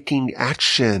of taking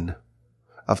action,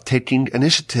 of taking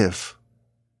initiative.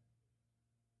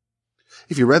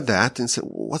 If you read that and said,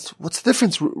 what's the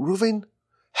difference? Reuven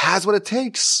has what it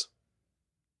takes.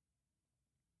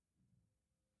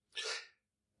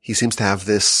 He seems to have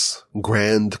this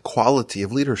grand quality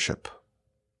of leadership.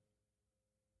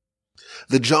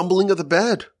 The jumbling of the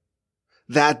bed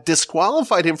that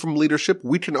disqualified him from leadership,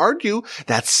 we can argue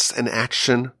that's an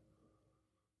action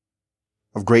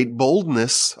of great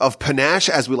boldness, of panache,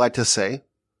 as we like to say.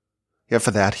 Yet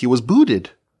for that, he was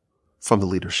booted from the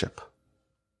leadership.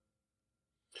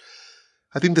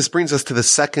 I think this brings us to the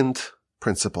second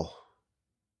principle.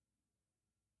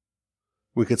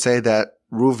 We could say that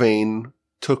Ruvain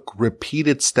took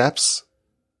repeated steps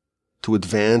to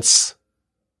advance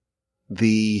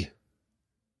the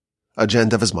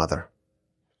agenda of his mother.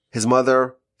 His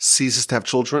mother ceases to have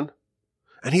children,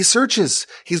 and he searches.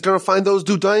 He's going to find those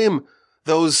dudaim,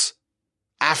 those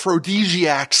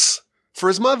aphrodisiacs for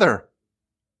his mother.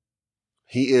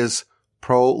 He is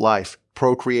pro-life,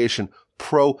 procreation,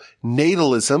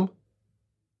 pro-natalism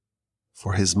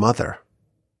for his mother.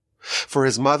 For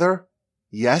his mother,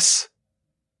 yes,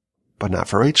 but not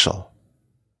for Rachel.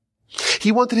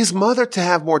 He wanted his mother to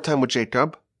have more time with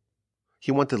Jacob.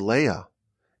 He wanted Leah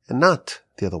and not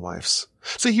the other wives.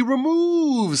 So he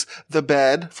removes the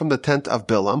bed from the tent of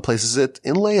Bilam, places it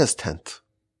in Leah's tent.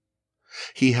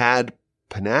 He had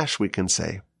panache, we can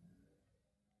say.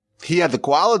 He had the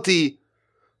quality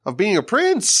of being a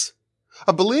prince,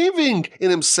 of believing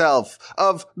in himself,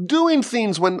 of doing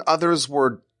things when others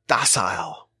were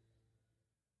docile.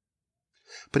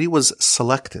 But he was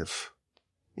selective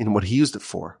in what he used it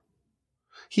for.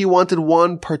 He wanted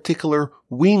one particular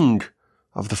wing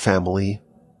of the family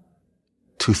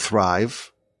to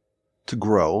thrive, to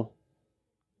grow.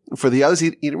 For the others,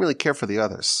 he didn't really care for the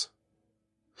others.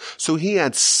 So he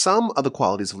had some of the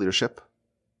qualities of leadership,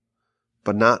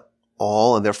 but not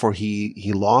all, and therefore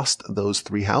he lost those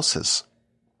 3 houses.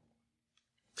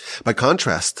 By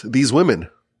contrast, these women,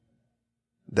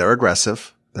 they're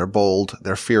aggressive, they're bold,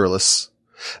 they're fearless,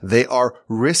 they are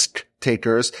risk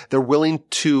takers, they're willing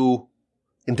to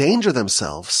endanger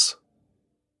themselves,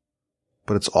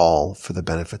 but it's all for the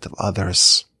benefit of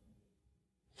others.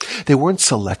 They weren't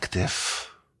selective.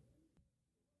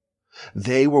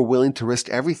 They were willing to risk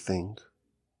everything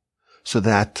so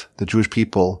that the Jewish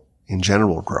people in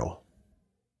general grow.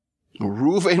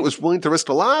 Reuven was willing to risk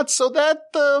a lot so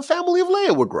that the family of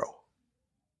Leah would grow.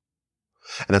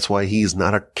 And that's why he's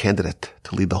not a candidate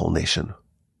to lead the whole nation.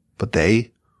 But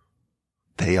they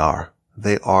are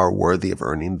worthy of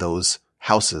earning those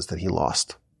houses that he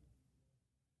lost.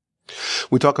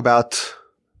 We talk about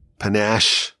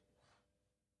panache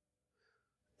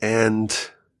and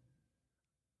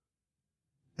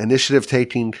initiative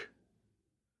taking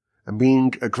and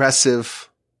being aggressive.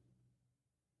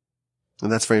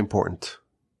 And that's very important.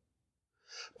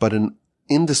 But an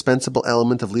indispensable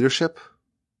element of leadership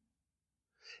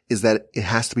is that it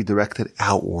has to be directed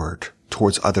outward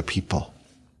towards other people.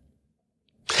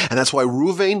 And that's why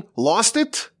Reuven lost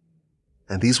it,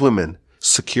 and these women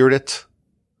secured it,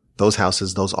 those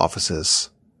houses, those offices.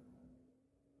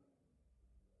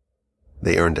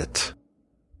 They earned it.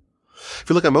 If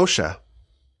you look at Moshe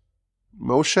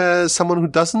is someone who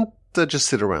doesn't just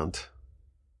sit around.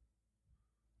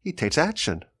 He takes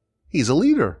action. He's a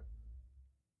leader.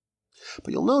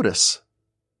 But you'll notice,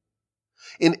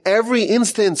 in every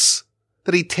instance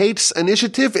that he takes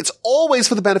initiative, it's always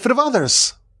for the benefit of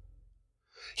others.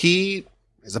 He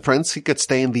is a prince. He could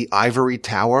stay in the ivory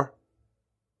tower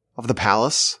of the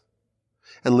palace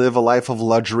and live a life of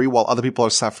luxury while other people are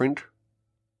suffering.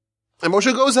 And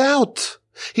Moshe goes out.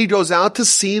 He goes out to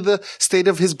see the state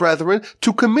of his brethren,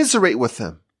 to commiserate with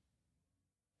them.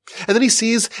 And then he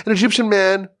sees an Egyptian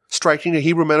man striking a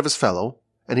Hebrew man of his fellow,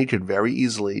 and he could very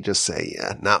easily just say,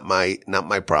 yeah, not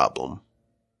my problem.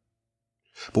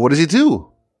 But what does he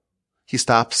do? He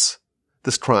stops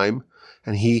this crime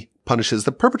and he punishes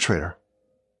the perpetrator.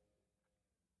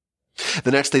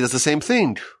 The next day does the same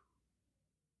thing.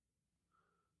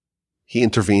 He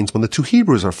intervenes when the 2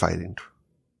 Hebrews are fighting.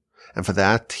 And for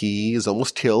that, he is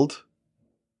almost killed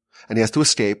and he has to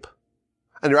escape.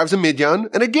 And he arrives in Midian,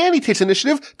 and again he takes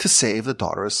initiative to save the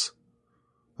daughters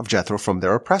of Jethro from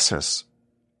their oppressors.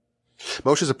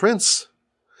 Moshe is a prince.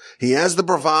 He has the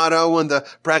bravado and the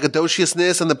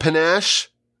braggadociousness and the panache,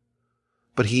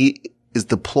 but he is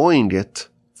deploying it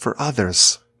for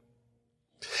others.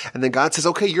 And then God says,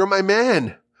 okay, you're my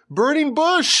man. Burning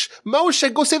bush.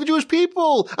 Moshe, go save the Jewish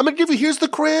people. I'm going to give you, here's the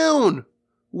crown.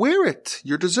 Wear it.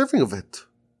 You're deserving of it.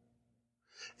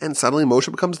 And suddenly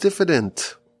Moshe becomes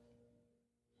diffident.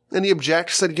 And he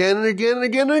objects again and again and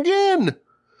again and again.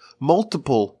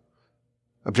 Multiple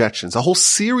objections. A whole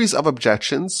series of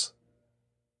objections.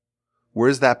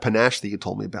 Where's that panache that you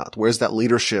told me about? Where's that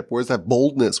leadership? Where's that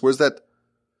boldness? Where's that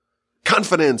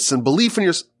confidence and belief in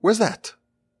yourself? Where's that?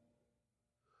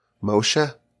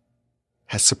 Moshe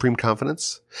has supreme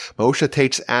confidence. Moshe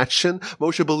takes action.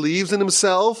 Moshe believes in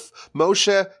himself.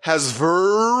 Moshe has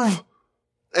verve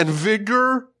and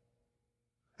vigor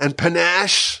and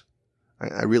panache.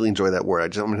 I really enjoy that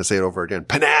word. I'm going to say it over again.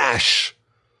 Panache.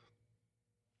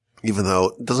 even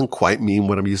though it doesn't quite mean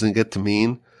what I'm using it to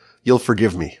mean. You'll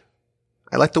forgive me.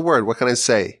 I like the word. What can I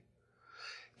say?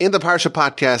 In the Parsha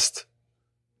podcast,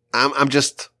 I'm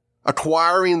just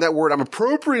acquiring that word. I'm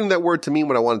appropriating that word to mean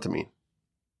what I want it to mean.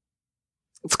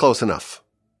 It's close enough.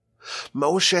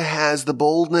 Moshe has the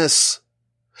boldness.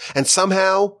 And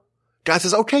somehow, God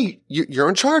says, okay, you're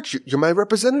in charge. You're my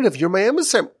representative. You're my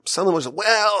emissary. Suddenly Moshe says,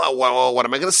 well, what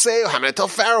am I going to say? How am I going to tell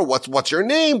Pharaoh? What's your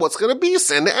name? What's going to be?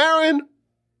 Send Aaron.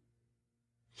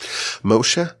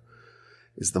 Moshe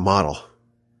is the model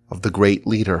of the great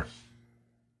leader.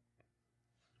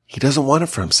 He doesn't want it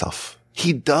for himself.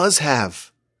 He does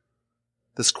have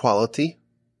this quality,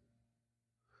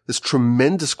 this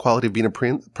tremendous quality of being a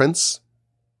prince.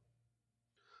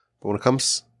 But when it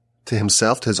comes to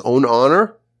himself, to his own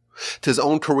honor, to his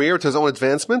own career, to his own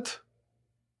advancement,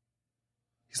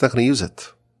 he's not going to use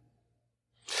it.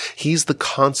 He's the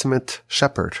consummate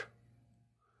shepherd,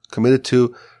 committed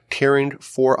to caring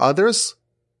for others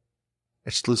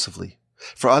exclusively.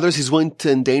 For others, he's willing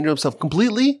to endanger himself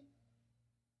completely.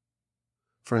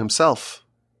 For himself,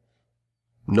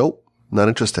 nope, not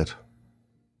interested.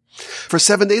 For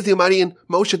 7 days, the Almighty and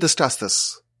Moshe discuss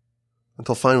this,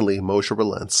 until finally Moshe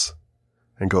relents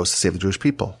and goes to save the Jewish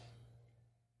people.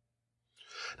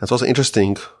 Now, it's also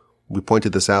interesting, we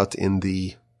pointed this out in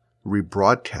the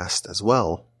rebroadcast as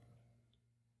well.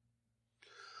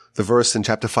 The verse in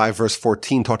chapter 5, verse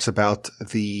 14 talks about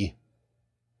the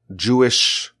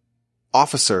Jewish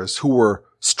officers who were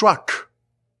struck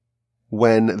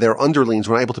when their underlings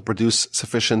were not able to produce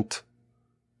sufficient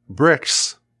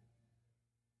bricks.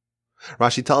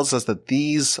 Rashi tells us that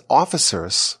these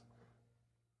officers,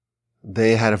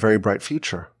 they had a very bright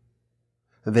future.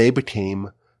 They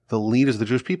became the leaders of the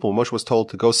Jewish people. Moshe was told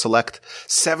to go select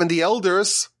 70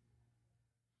 elders.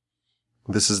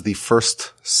 This is the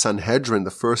first Sanhedrin,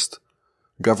 the first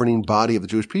governing body of the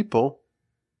Jewish people.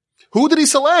 Who did he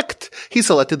select? He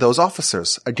selected those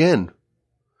officers. Again,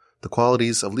 the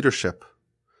qualities of leadership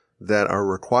that are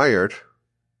required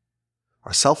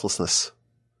are selflessness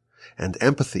and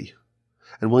empathy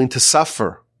and willing to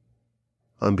suffer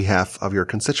on behalf of your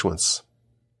constituents.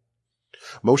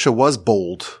 Moshe was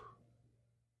bold.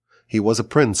 He was a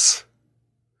prince.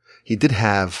 He did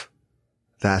have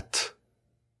that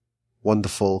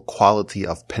wonderful quality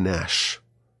of panache.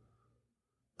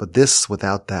 But this,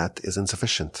 without that, is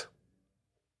insufficient.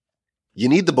 You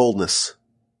need the boldness.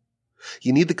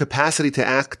 You need the capacity to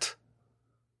act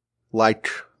like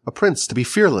a prince, to be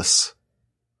fearless.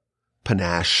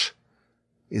 Panache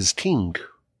is king.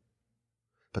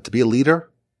 But to be a leader,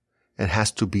 it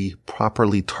has to be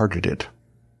properly targeted.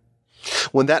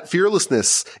 When that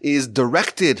fearlessness is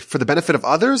directed for the benefit of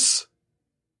others,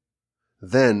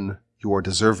 then you are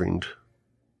deserving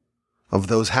of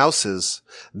those houses.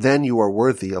 Then you are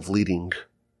worthy of leading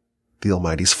the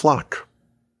Almighty's flock.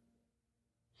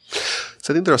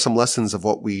 So I think there are some lessons of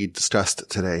what we discussed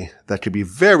today that could be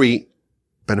very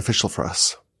beneficial for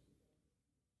us.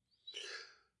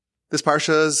 This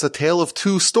parsha is a tale of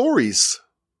two stories.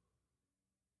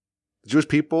 The Jewish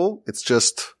people, it's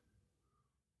just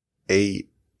a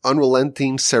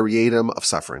unrelenting seriatim of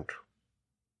suffering.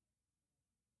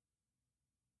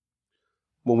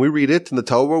 When we read it in the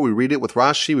Torah, we read it with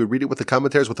Rashi, we read it with the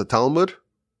commentaries, with the Talmud,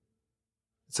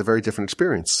 it's a very different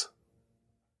experience.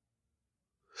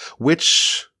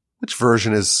 Which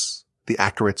version is the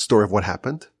accurate story of what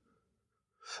happened?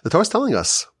 The Torah is telling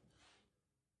us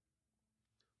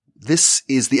this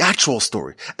is the actual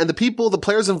story. And the people, the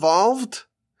players involved,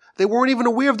 they weren't even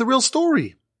aware of the real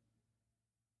story.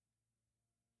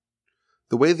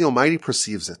 The way the Almighty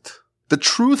perceives it, the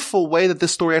truthful way that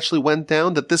this story actually went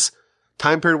down, that this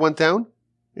time period went down,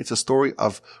 it's a story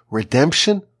of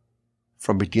redemption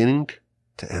from beginning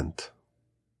to end.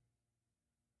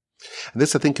 And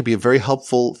this, I think, could be a very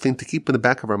helpful thing to keep in the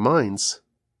back of our minds.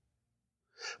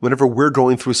 Whenever we're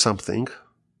going through something,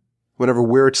 whenever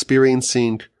we're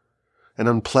experiencing an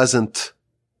unpleasant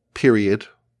period,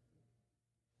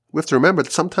 we have to remember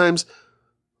that sometimes,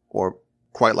 or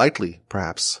quite likely,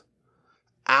 perhaps,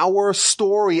 our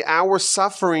story, our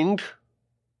suffering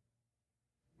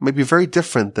may be very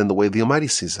different than the way the Almighty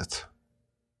sees it.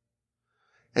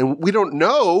 And we don't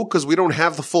know because we don't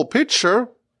have the full picture.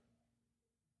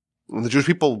 And the Jewish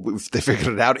people, they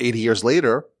figured it out 80 years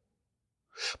later.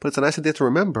 But it's a nice idea to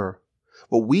remember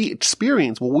what we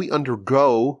experience, what we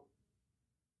undergo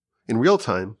in real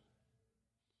time,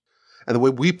 and the way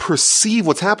we perceive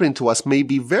what's happening to us may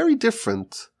be very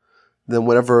different than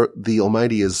whatever the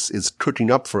Almighty is cooking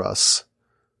up for us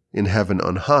in heaven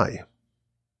on high.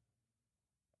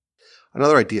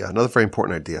 Another idea, another very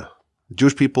important idea. The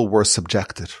Jewish people were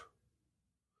subjected.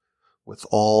 with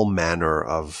all manner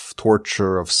of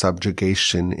torture, of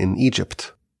subjugation in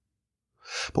Egypt.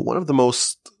 But one of the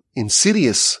most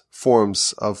insidious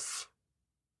forms of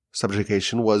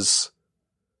subjugation was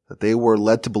that they were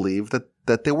led to believe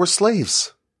that they were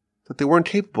slaves, that they weren't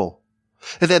capable,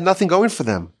 that they had nothing going for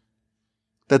them,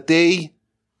 that they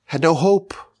had no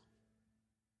hope,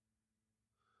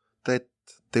 that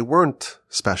they weren't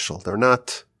special. They're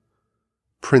not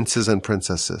princes and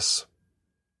princesses.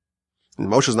 And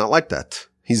Moshe's not like that.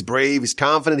 He's brave, he's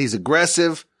confident, he's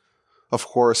aggressive, of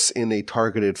course, in a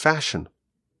targeted fashion.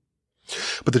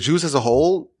 But the Jews as a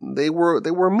whole, they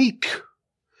were meek.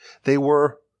 They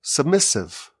were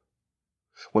submissive.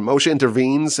 When Moshe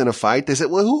intervenes in a fight, they say,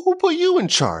 well, who put you in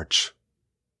charge?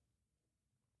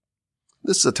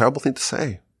 This is a terrible thing to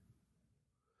say.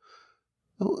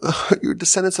 You're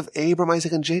descendants of Abraham,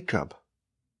 Isaac, and Jacob.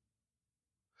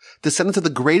 Descendants of the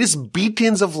greatest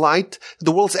beacons of light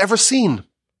the world's ever seen.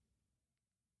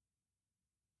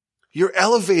 You're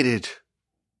elevated.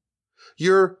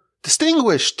 You're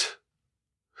distinguished.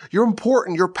 You're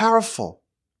important. You're powerful.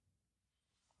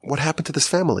 What happened to this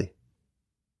family?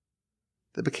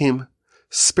 They became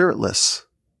spiritless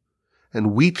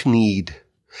and weak-kneed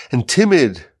and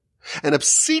timid and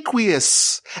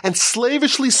obsequious and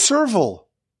slavishly servile.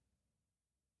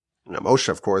 Now, Moshe,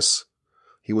 of course,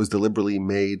 he was deliberately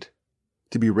made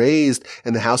to be raised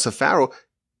in the house of Pharaoh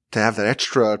to have that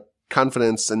extra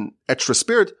confidence and extra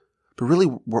spirit. But really,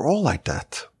 we're all like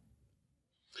that.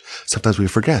 Sometimes we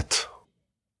forget.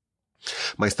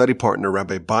 My study partner,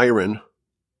 Rabbi Byron,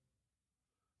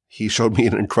 he showed me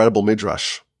an incredible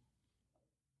midrash.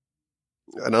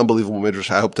 An unbelievable midrash.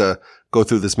 I hope to go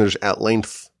through this midrash at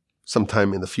length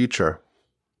sometime in the future.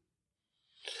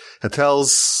 It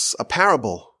tells a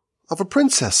parable of a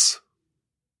princess.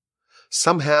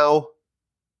 Somehow,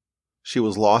 she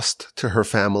was lost to her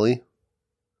family,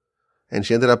 and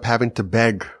she ended up having to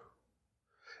beg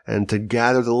and to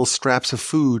gather the little scraps of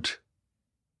food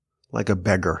like a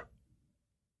beggar.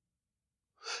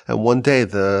 And one day,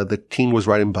 the king was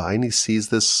riding by, and he sees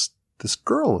this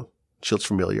girl. She looks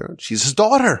familiar. She's his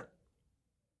daughter.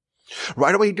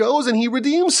 Right away he goes, and he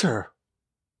redeems her.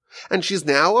 And she's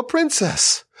now a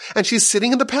princess. And she's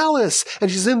sitting in the palace,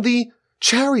 and she's in the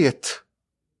chariot.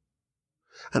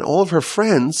 And all of her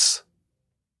friends,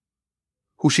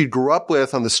 who she grew up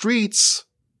with on the streets,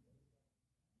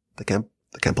 they can't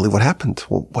believe what happened.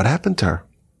 Well, what happened to her?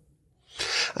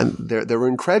 And they're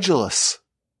incredulous.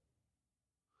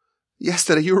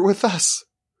 Yesterday you were with us,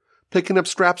 picking up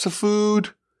scraps of food,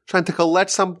 trying to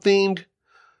collect something,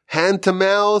 hand to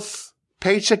mouth,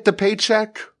 paycheck to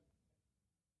paycheck.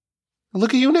 And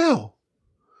look at you now.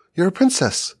 You're a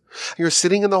princess. You're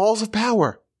sitting in the halls of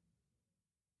power.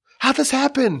 How'd this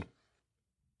happen?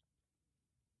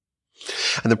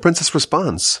 And the princess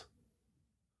responds,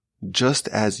 just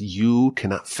as you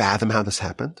cannot fathom how this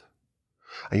happened,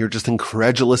 and you're just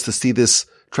incredulous to see this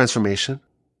transformation,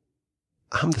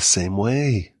 I'm the same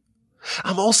way.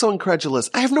 I'm also incredulous.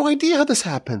 I have no idea how this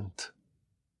happened.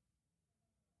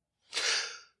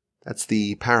 That's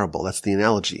the parable. That's the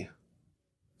analogy.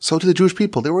 So to the Jewish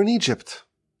people, they were in Egypt,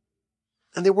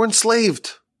 and they were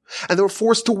enslaved, and they were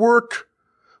forced to work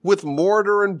with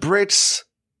mortar and bricks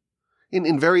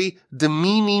in very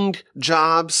demeaning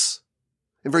jobs,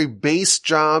 in very base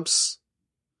jobs.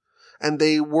 And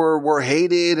they were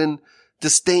hated and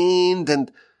disdained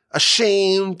and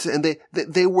ashamed, and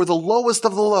they were the lowest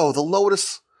of the low, the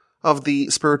lowest of the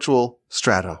spiritual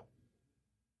strata.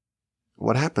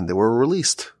 What happened? They were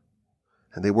released,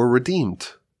 and they were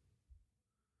redeemed.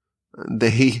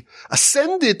 They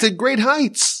ascended to great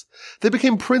heights. They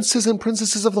became princes and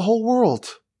princesses of the whole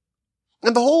world.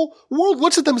 And the whole world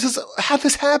looks at them and says, how'd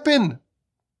this happen?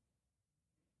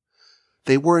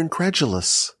 They were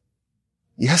incredulous.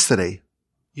 Yesterday,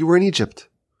 you were in Egypt,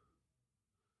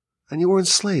 and you were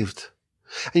enslaved,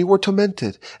 and you were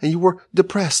tormented, and you were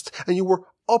depressed, and you were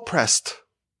oppressed.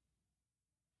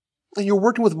 And you're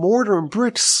working with mortar and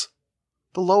bricks,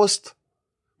 the lowest,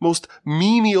 most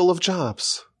menial of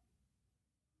jobs.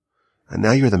 And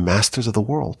now you're the masters of the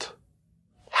world.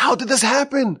 How did this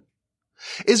happen?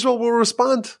 Israel will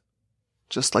respond,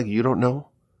 just like you don't know,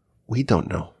 we don't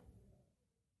know.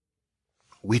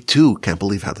 We too can't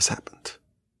believe how this happened.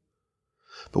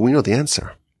 But we know the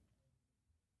answer.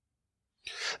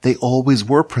 They always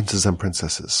were princes and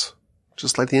princesses,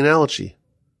 just like the analogy.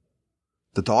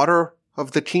 The daughter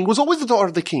of the king was always the daughter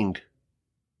of the king.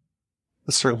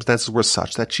 The circumstances were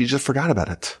such that she just forgot about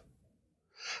it.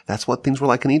 That's what things were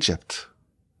like in Egypt.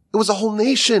 It was a whole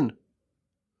nation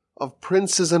of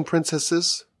princes and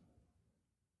princesses,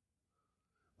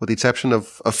 with the exception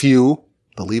of a few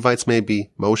The Levites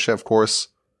maybe, Moshe, of course,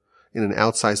 in an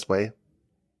outsized way.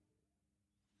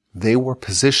 They were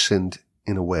positioned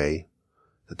in a way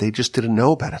that they just didn't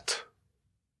know about it.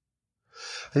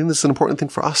 I think this is an important thing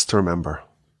for us to remember.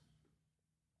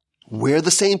 We're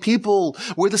the same people.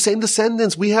 We're the same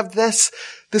descendants. We have this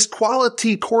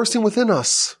quality coursing within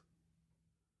us.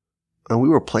 And we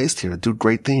were placed here to do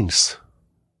great things.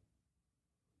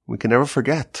 We can never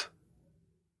forget.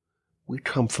 We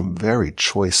come from very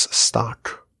choice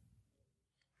stock.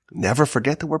 Never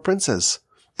forget that we're princes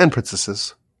and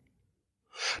princesses.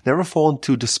 Never fall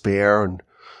into despair and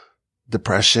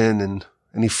depression and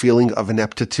any feeling of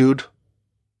ineptitude.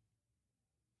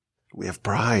 We have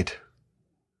pride.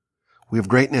 We have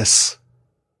greatness.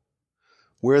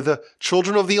 We're the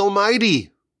children of the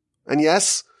Almighty. And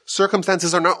yes,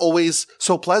 circumstances are not always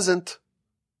so pleasant.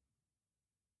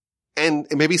 And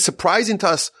it may be surprising to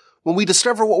us when we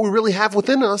discover what we really have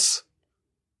within us.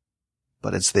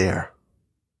 But it's there.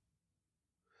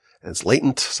 And it's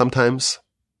latent sometimes.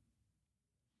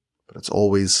 But it's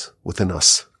always within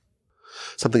us.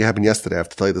 Something happened yesterday. I have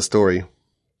to tell you the story.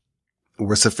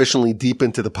 We're sufficiently deep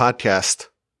into the podcast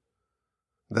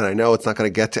that I know it's not going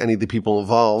to get to any of the people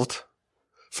involved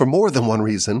for more than one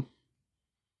reason.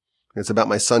 It's about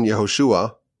my son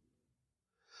Yehoshua.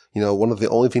 You know, one of the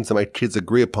only things that my kids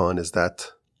agree upon is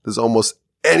that there's almost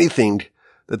anything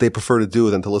that they prefer to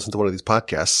do than to listen to one of these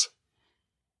podcasts.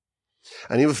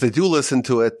 And even if they do listen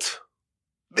to it,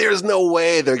 there's no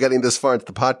way they're getting this far into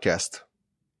the podcast.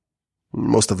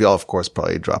 Most of y'all, of course,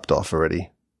 probably dropped off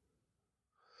already.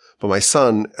 But my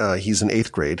son, he's in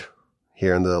 8th grade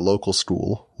here in the local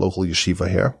school, local yeshiva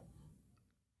here.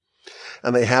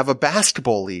 And they have a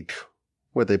basketball league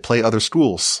where they play other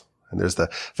schools. And there's the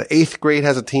 8th grade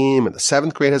has a team and the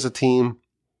 7th grade has a team.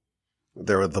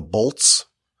 There are the Bolts.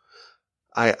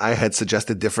 I had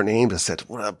suggested different names. I said,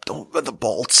 well, don't be the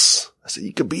Bolts. I said,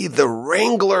 you could be the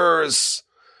Wranglers,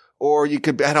 or you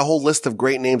could add a whole list of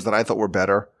great names that I thought were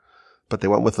better. But they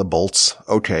went with the Bolts.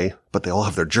 Okay. But they all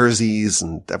have their jerseys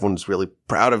and everyone's really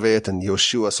proud of it. And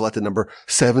Yoshua selected number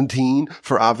 17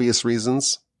 for obvious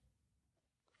reasons.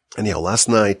 And last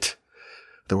night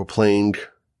they were playing,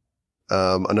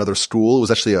 another school. It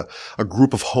was actually a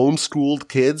group of homeschooled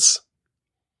kids.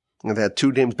 And they had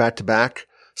 2 games back to back.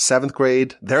 7th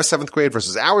grade, their 7th grade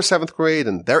versus our 7th grade,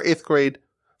 and their 8th grade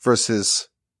versus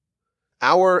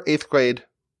our 8th grade.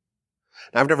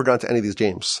 Now, I've never gone to any of these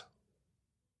games.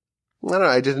 I don't know.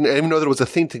 I didn't even know that it was a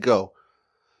thing to go.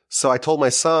 So I told my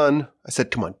son, I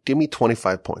said, come on, give me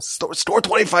 25 points. Score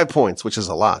 25 points, which is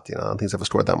a lot. I don't think he's ever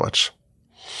scored that much.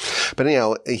 But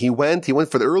anyhow, he went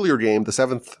for the earlier game, the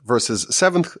 7th versus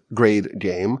 7th grade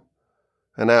game.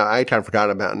 And I kind of forgot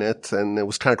about it. And it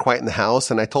was kind of quiet in the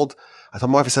house. And I told my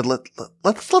wife, I said, let's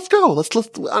go. Let's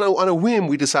on a whim,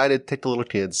 we decided to take the little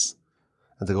kids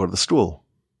and to go to the school.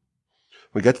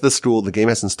 We get to the school. The game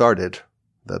hasn't started.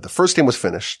 The first game was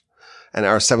finished. And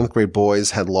our 7th grade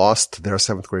boys had lost their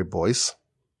 7th grade boys.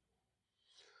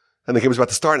 And the game was about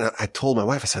to start. And I told my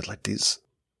wife, I said, these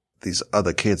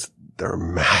other kids, they're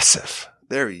massive.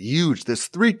 They're huge. There's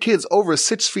 3 kids over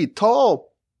 6 feet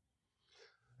tall.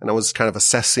 And I was kind of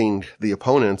assessing the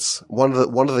opponents. One of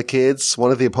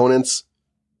the opponents,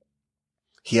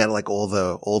 he had all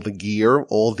the gear,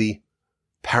 all the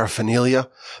paraphernalia,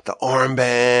 the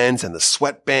armbands and the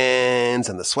sweatbands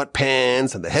and the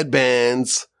sweatpants and the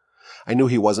headbands. I knew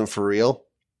he wasn't for real.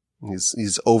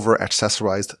 He's over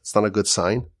accessorized. It's not a good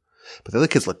sign. But the other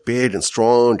kids look big and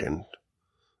strong and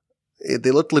they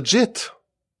looked legit.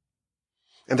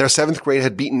 And their 7th grade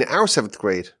had beaten our 7th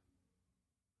grade.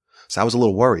 So I was a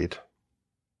little worried.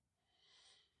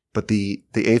 But the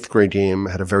 8th grade game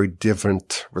had a very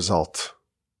different result.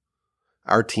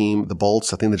 Our team, the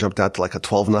Bolts, I think they jumped out to a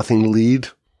 12-0 lead.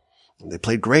 And they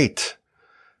played great.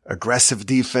 Aggressive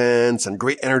defense and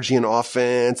great energy in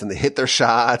offense, and they hit their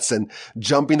shots and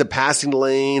jumping the passing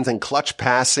lanes and clutch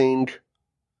passing.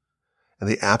 And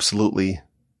they absolutely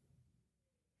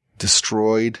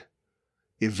destroyed,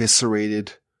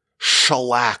 eviscerated,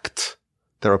 shellacked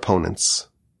their opponents.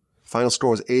 Final score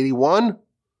was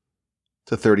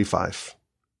 81-35.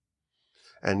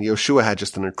 And Yoshua had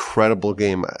just an incredible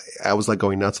game. I was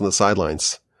going nuts on the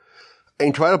sidelines.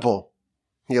 Incredible.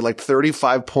 He had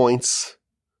 35 points.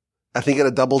 I think he had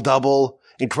a double-double.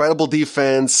 Incredible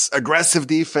defense, aggressive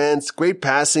defense, great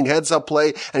passing, heads-up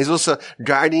play. And he's also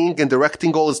guiding and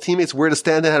directing all his teammates where to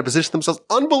stand and how to position themselves.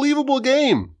 Unbelievable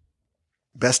game.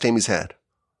 Best game he's had.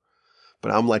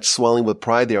 But I'm swelling with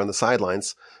pride there on the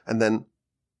sidelines. And then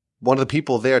one of the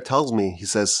people there tells me, he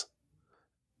says,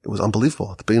 it was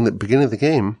unbelievable. At the beginning of the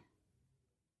game,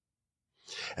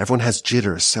 Everyone has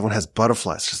jitters. Everyone has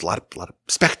butterflies. There's a lot of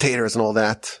spectators and all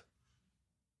that.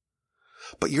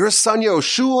 But your son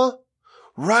Yoshua,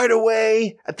 right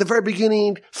away at the very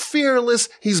beginning, fearless,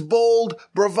 he's bold,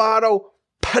 bravado,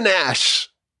 panache.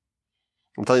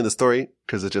 I'm telling you the story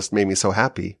because it just made me so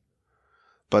happy.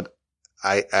 But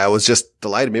I was just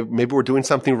delighted. Maybe we're doing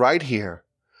something right here.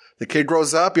 The kid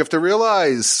grows up. You have to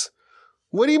realize,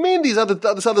 what do you mean this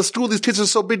other school, these kids are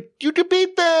so big? You could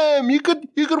beat them. You could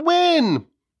win.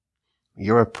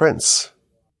 You're a prince.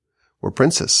 We're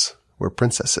princes. We're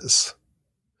princesses.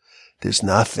 There's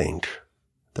nothing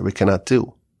that we cannot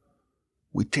do.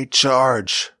 We take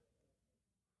charge.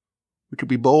 We could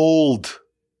be bold.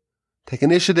 Take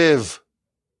initiative.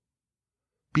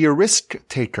 Be a risk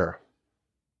taker.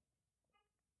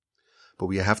 But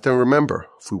we have to remember,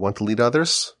 if we want to lead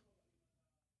others,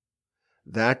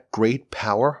 that great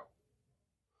power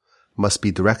must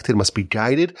be directed, must be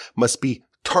guided, must be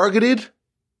targeted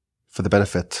for the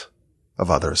benefit of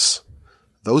others.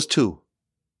 Those two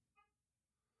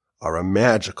are a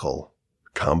magical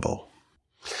combo.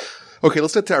 Okay,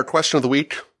 let's get to our question of the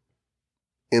week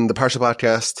in the Parsha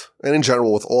podcast and in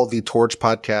general with all the Torch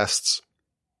podcasts.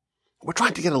 We're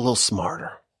trying to get a little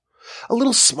smarter,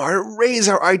 raise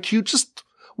our IQ just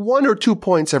 1 or 2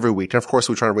 points every week. And of course,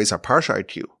 we're trying to raise our Parsha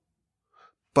IQ.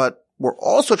 But we're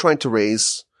also trying to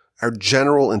raise our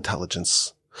general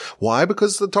intelligence. Why?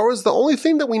 Because the Torah is the only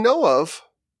thing that we know of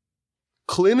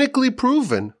clinically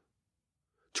proven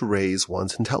to raise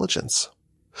one's intelligence.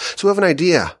 So we have an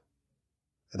idea,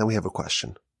 and then we have a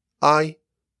question.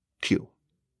 IQ.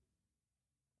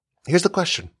 Here's the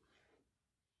question.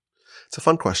 It's a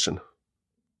fun question.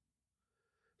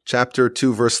 Chapter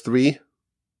 2, verse 3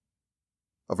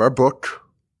 of our book.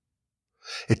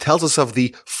 It tells us of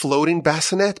the floating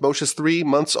bassinet. Moshe's 3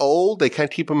 months old. They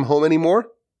can't keep him home anymore.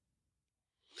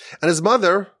 And his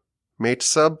mother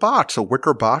makes a box, a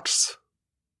wicker box.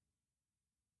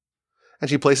 And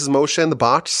she places Moshe in the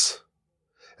box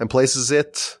and places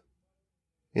it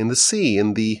in the sea,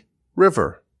 in the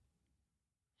river.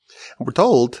 And we're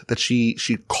told that she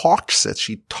caulks it,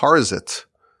 she tars it,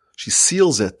 she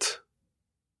seals it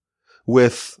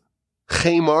with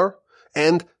chemar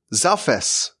and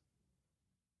zafes.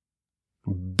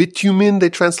 Bitumen,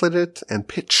 they translate it, and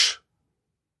pitch.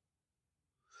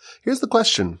 Here's the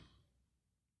question.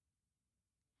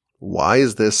 Why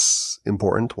is this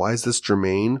important? Why is this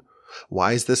germane?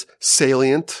 Why is this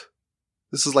salient?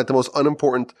 This is like the most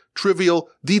unimportant, trivial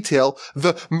detail.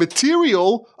 The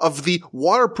material of the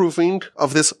waterproofing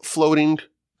of this floating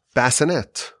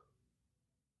bassinet.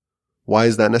 Why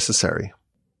is that necessary?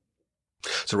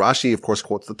 So Rashi, of course,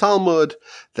 quotes the Talmud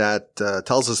that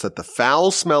tells us that the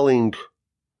foul-smelling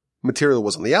material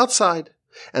was on the outside,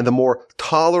 and the more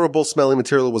tolerable smelling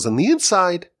material was on the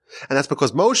inside, and that's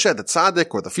because Moshe, the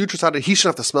tzaddik, or the future tzaddik, he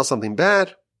shouldn't have to smell something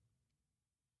bad.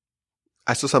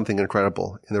 I saw something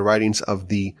incredible in the writings of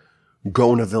the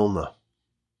Gaon of Vilna.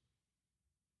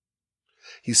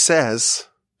 He says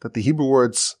that the Hebrew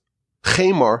words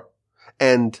chemar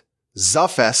and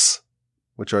zafes,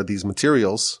 which are these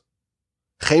materials,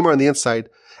 chemar on the inside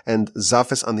and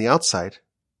zafes on the outside,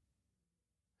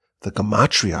 the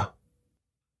gematria,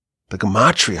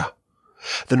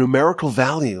 the numerical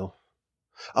value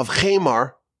of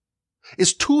chemar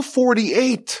is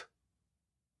 248,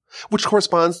 which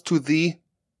corresponds to the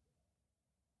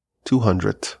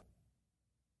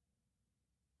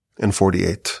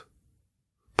 248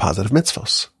 positive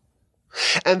mitzvahs.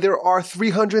 And there are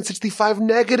 365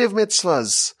 negative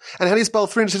mitzvahs. And how do you spell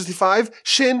 365?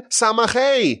 Shin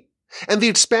Samachei. And the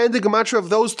expanded gematria of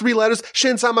those 3 letters,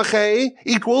 Shin Samachei,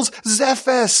 equals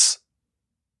Zephes.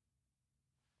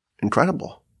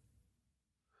 Incredible.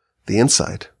 The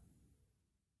inside,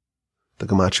 the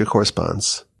gematria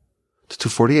corresponds to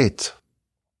 248.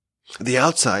 The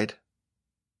outside,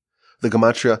 the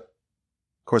gematria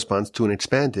corresponds to an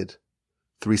expanded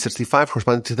 365,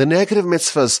 corresponding to the negative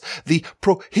mitzvahs, the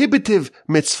prohibitive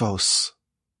mitzvahs.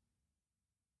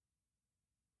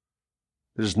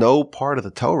 There's no part of the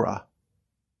Torah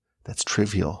that's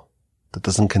trivial, that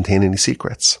doesn't contain any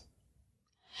secrets.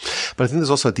 But I think there's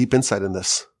also a deep insight in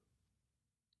this.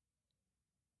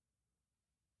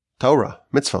 Torah,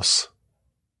 mitzvahs,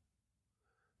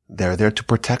 they're there to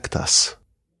protect us.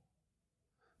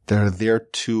 They're there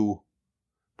to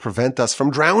prevent us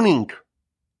from drowning.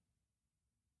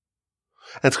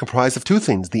 And it's comprised of 2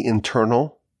 things, the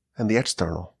internal and the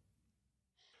external.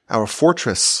 Our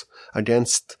fortress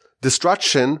against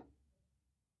destruction,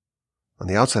 on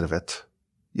the outside of it,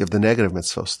 you have the negative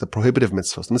mitzvahs, the prohibitive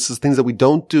mitzvahs. And this is things that we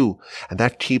don't do, and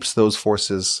that keeps those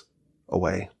forces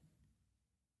away.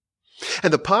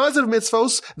 And the positive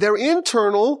mitzvos, they're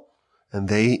internal, and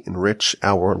they enrich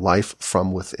our life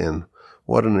from within.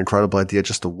 What an incredible idea.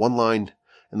 Just a one line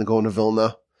in the Gaon of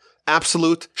Vilna.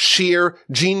 Absolute, sheer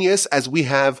genius, as we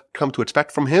have come to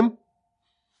expect from him.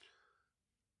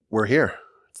 We're here.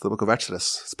 It's the book of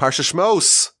Exodus. It's Parsha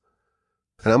Shmos.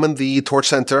 And I'm in the Torch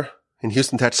Center in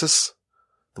Houston, Texas.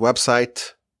 The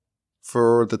website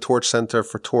for the Torch Center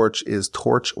for Torch is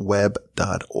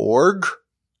torchweb.org.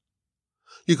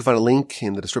 You can find a link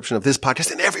in the description of this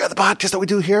podcast and every other podcast that we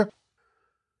do here.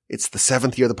 It's the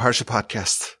 7th year of the Parsha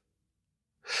podcast.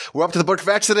 We're up to the book of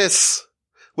Exodus.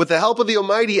 With the help of the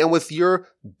Almighty and with your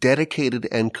dedicated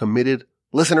and committed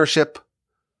listenership,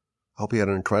 I hope you had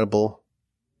an incredible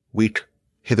week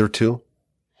hitherto.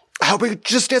 I hope it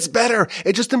just gets better.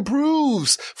 It just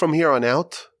improves from here on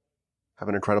out. Have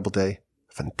an incredible day.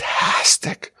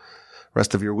 Fantastic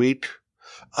rest of your week.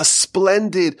 A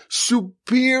splendid,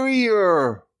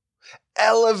 superior,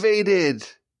 elevated,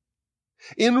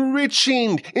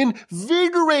 enriching,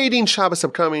 invigorating Shabbos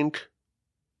upcoming.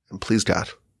 And please God,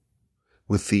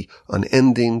 with the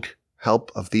unending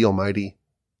help of the Almighty,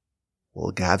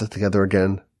 we'll gather together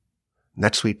again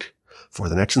next week for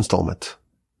the next installment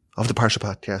of the Parsha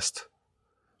podcast.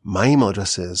 My email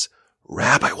address is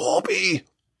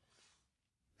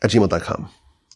rabbywolbe@gmail.com.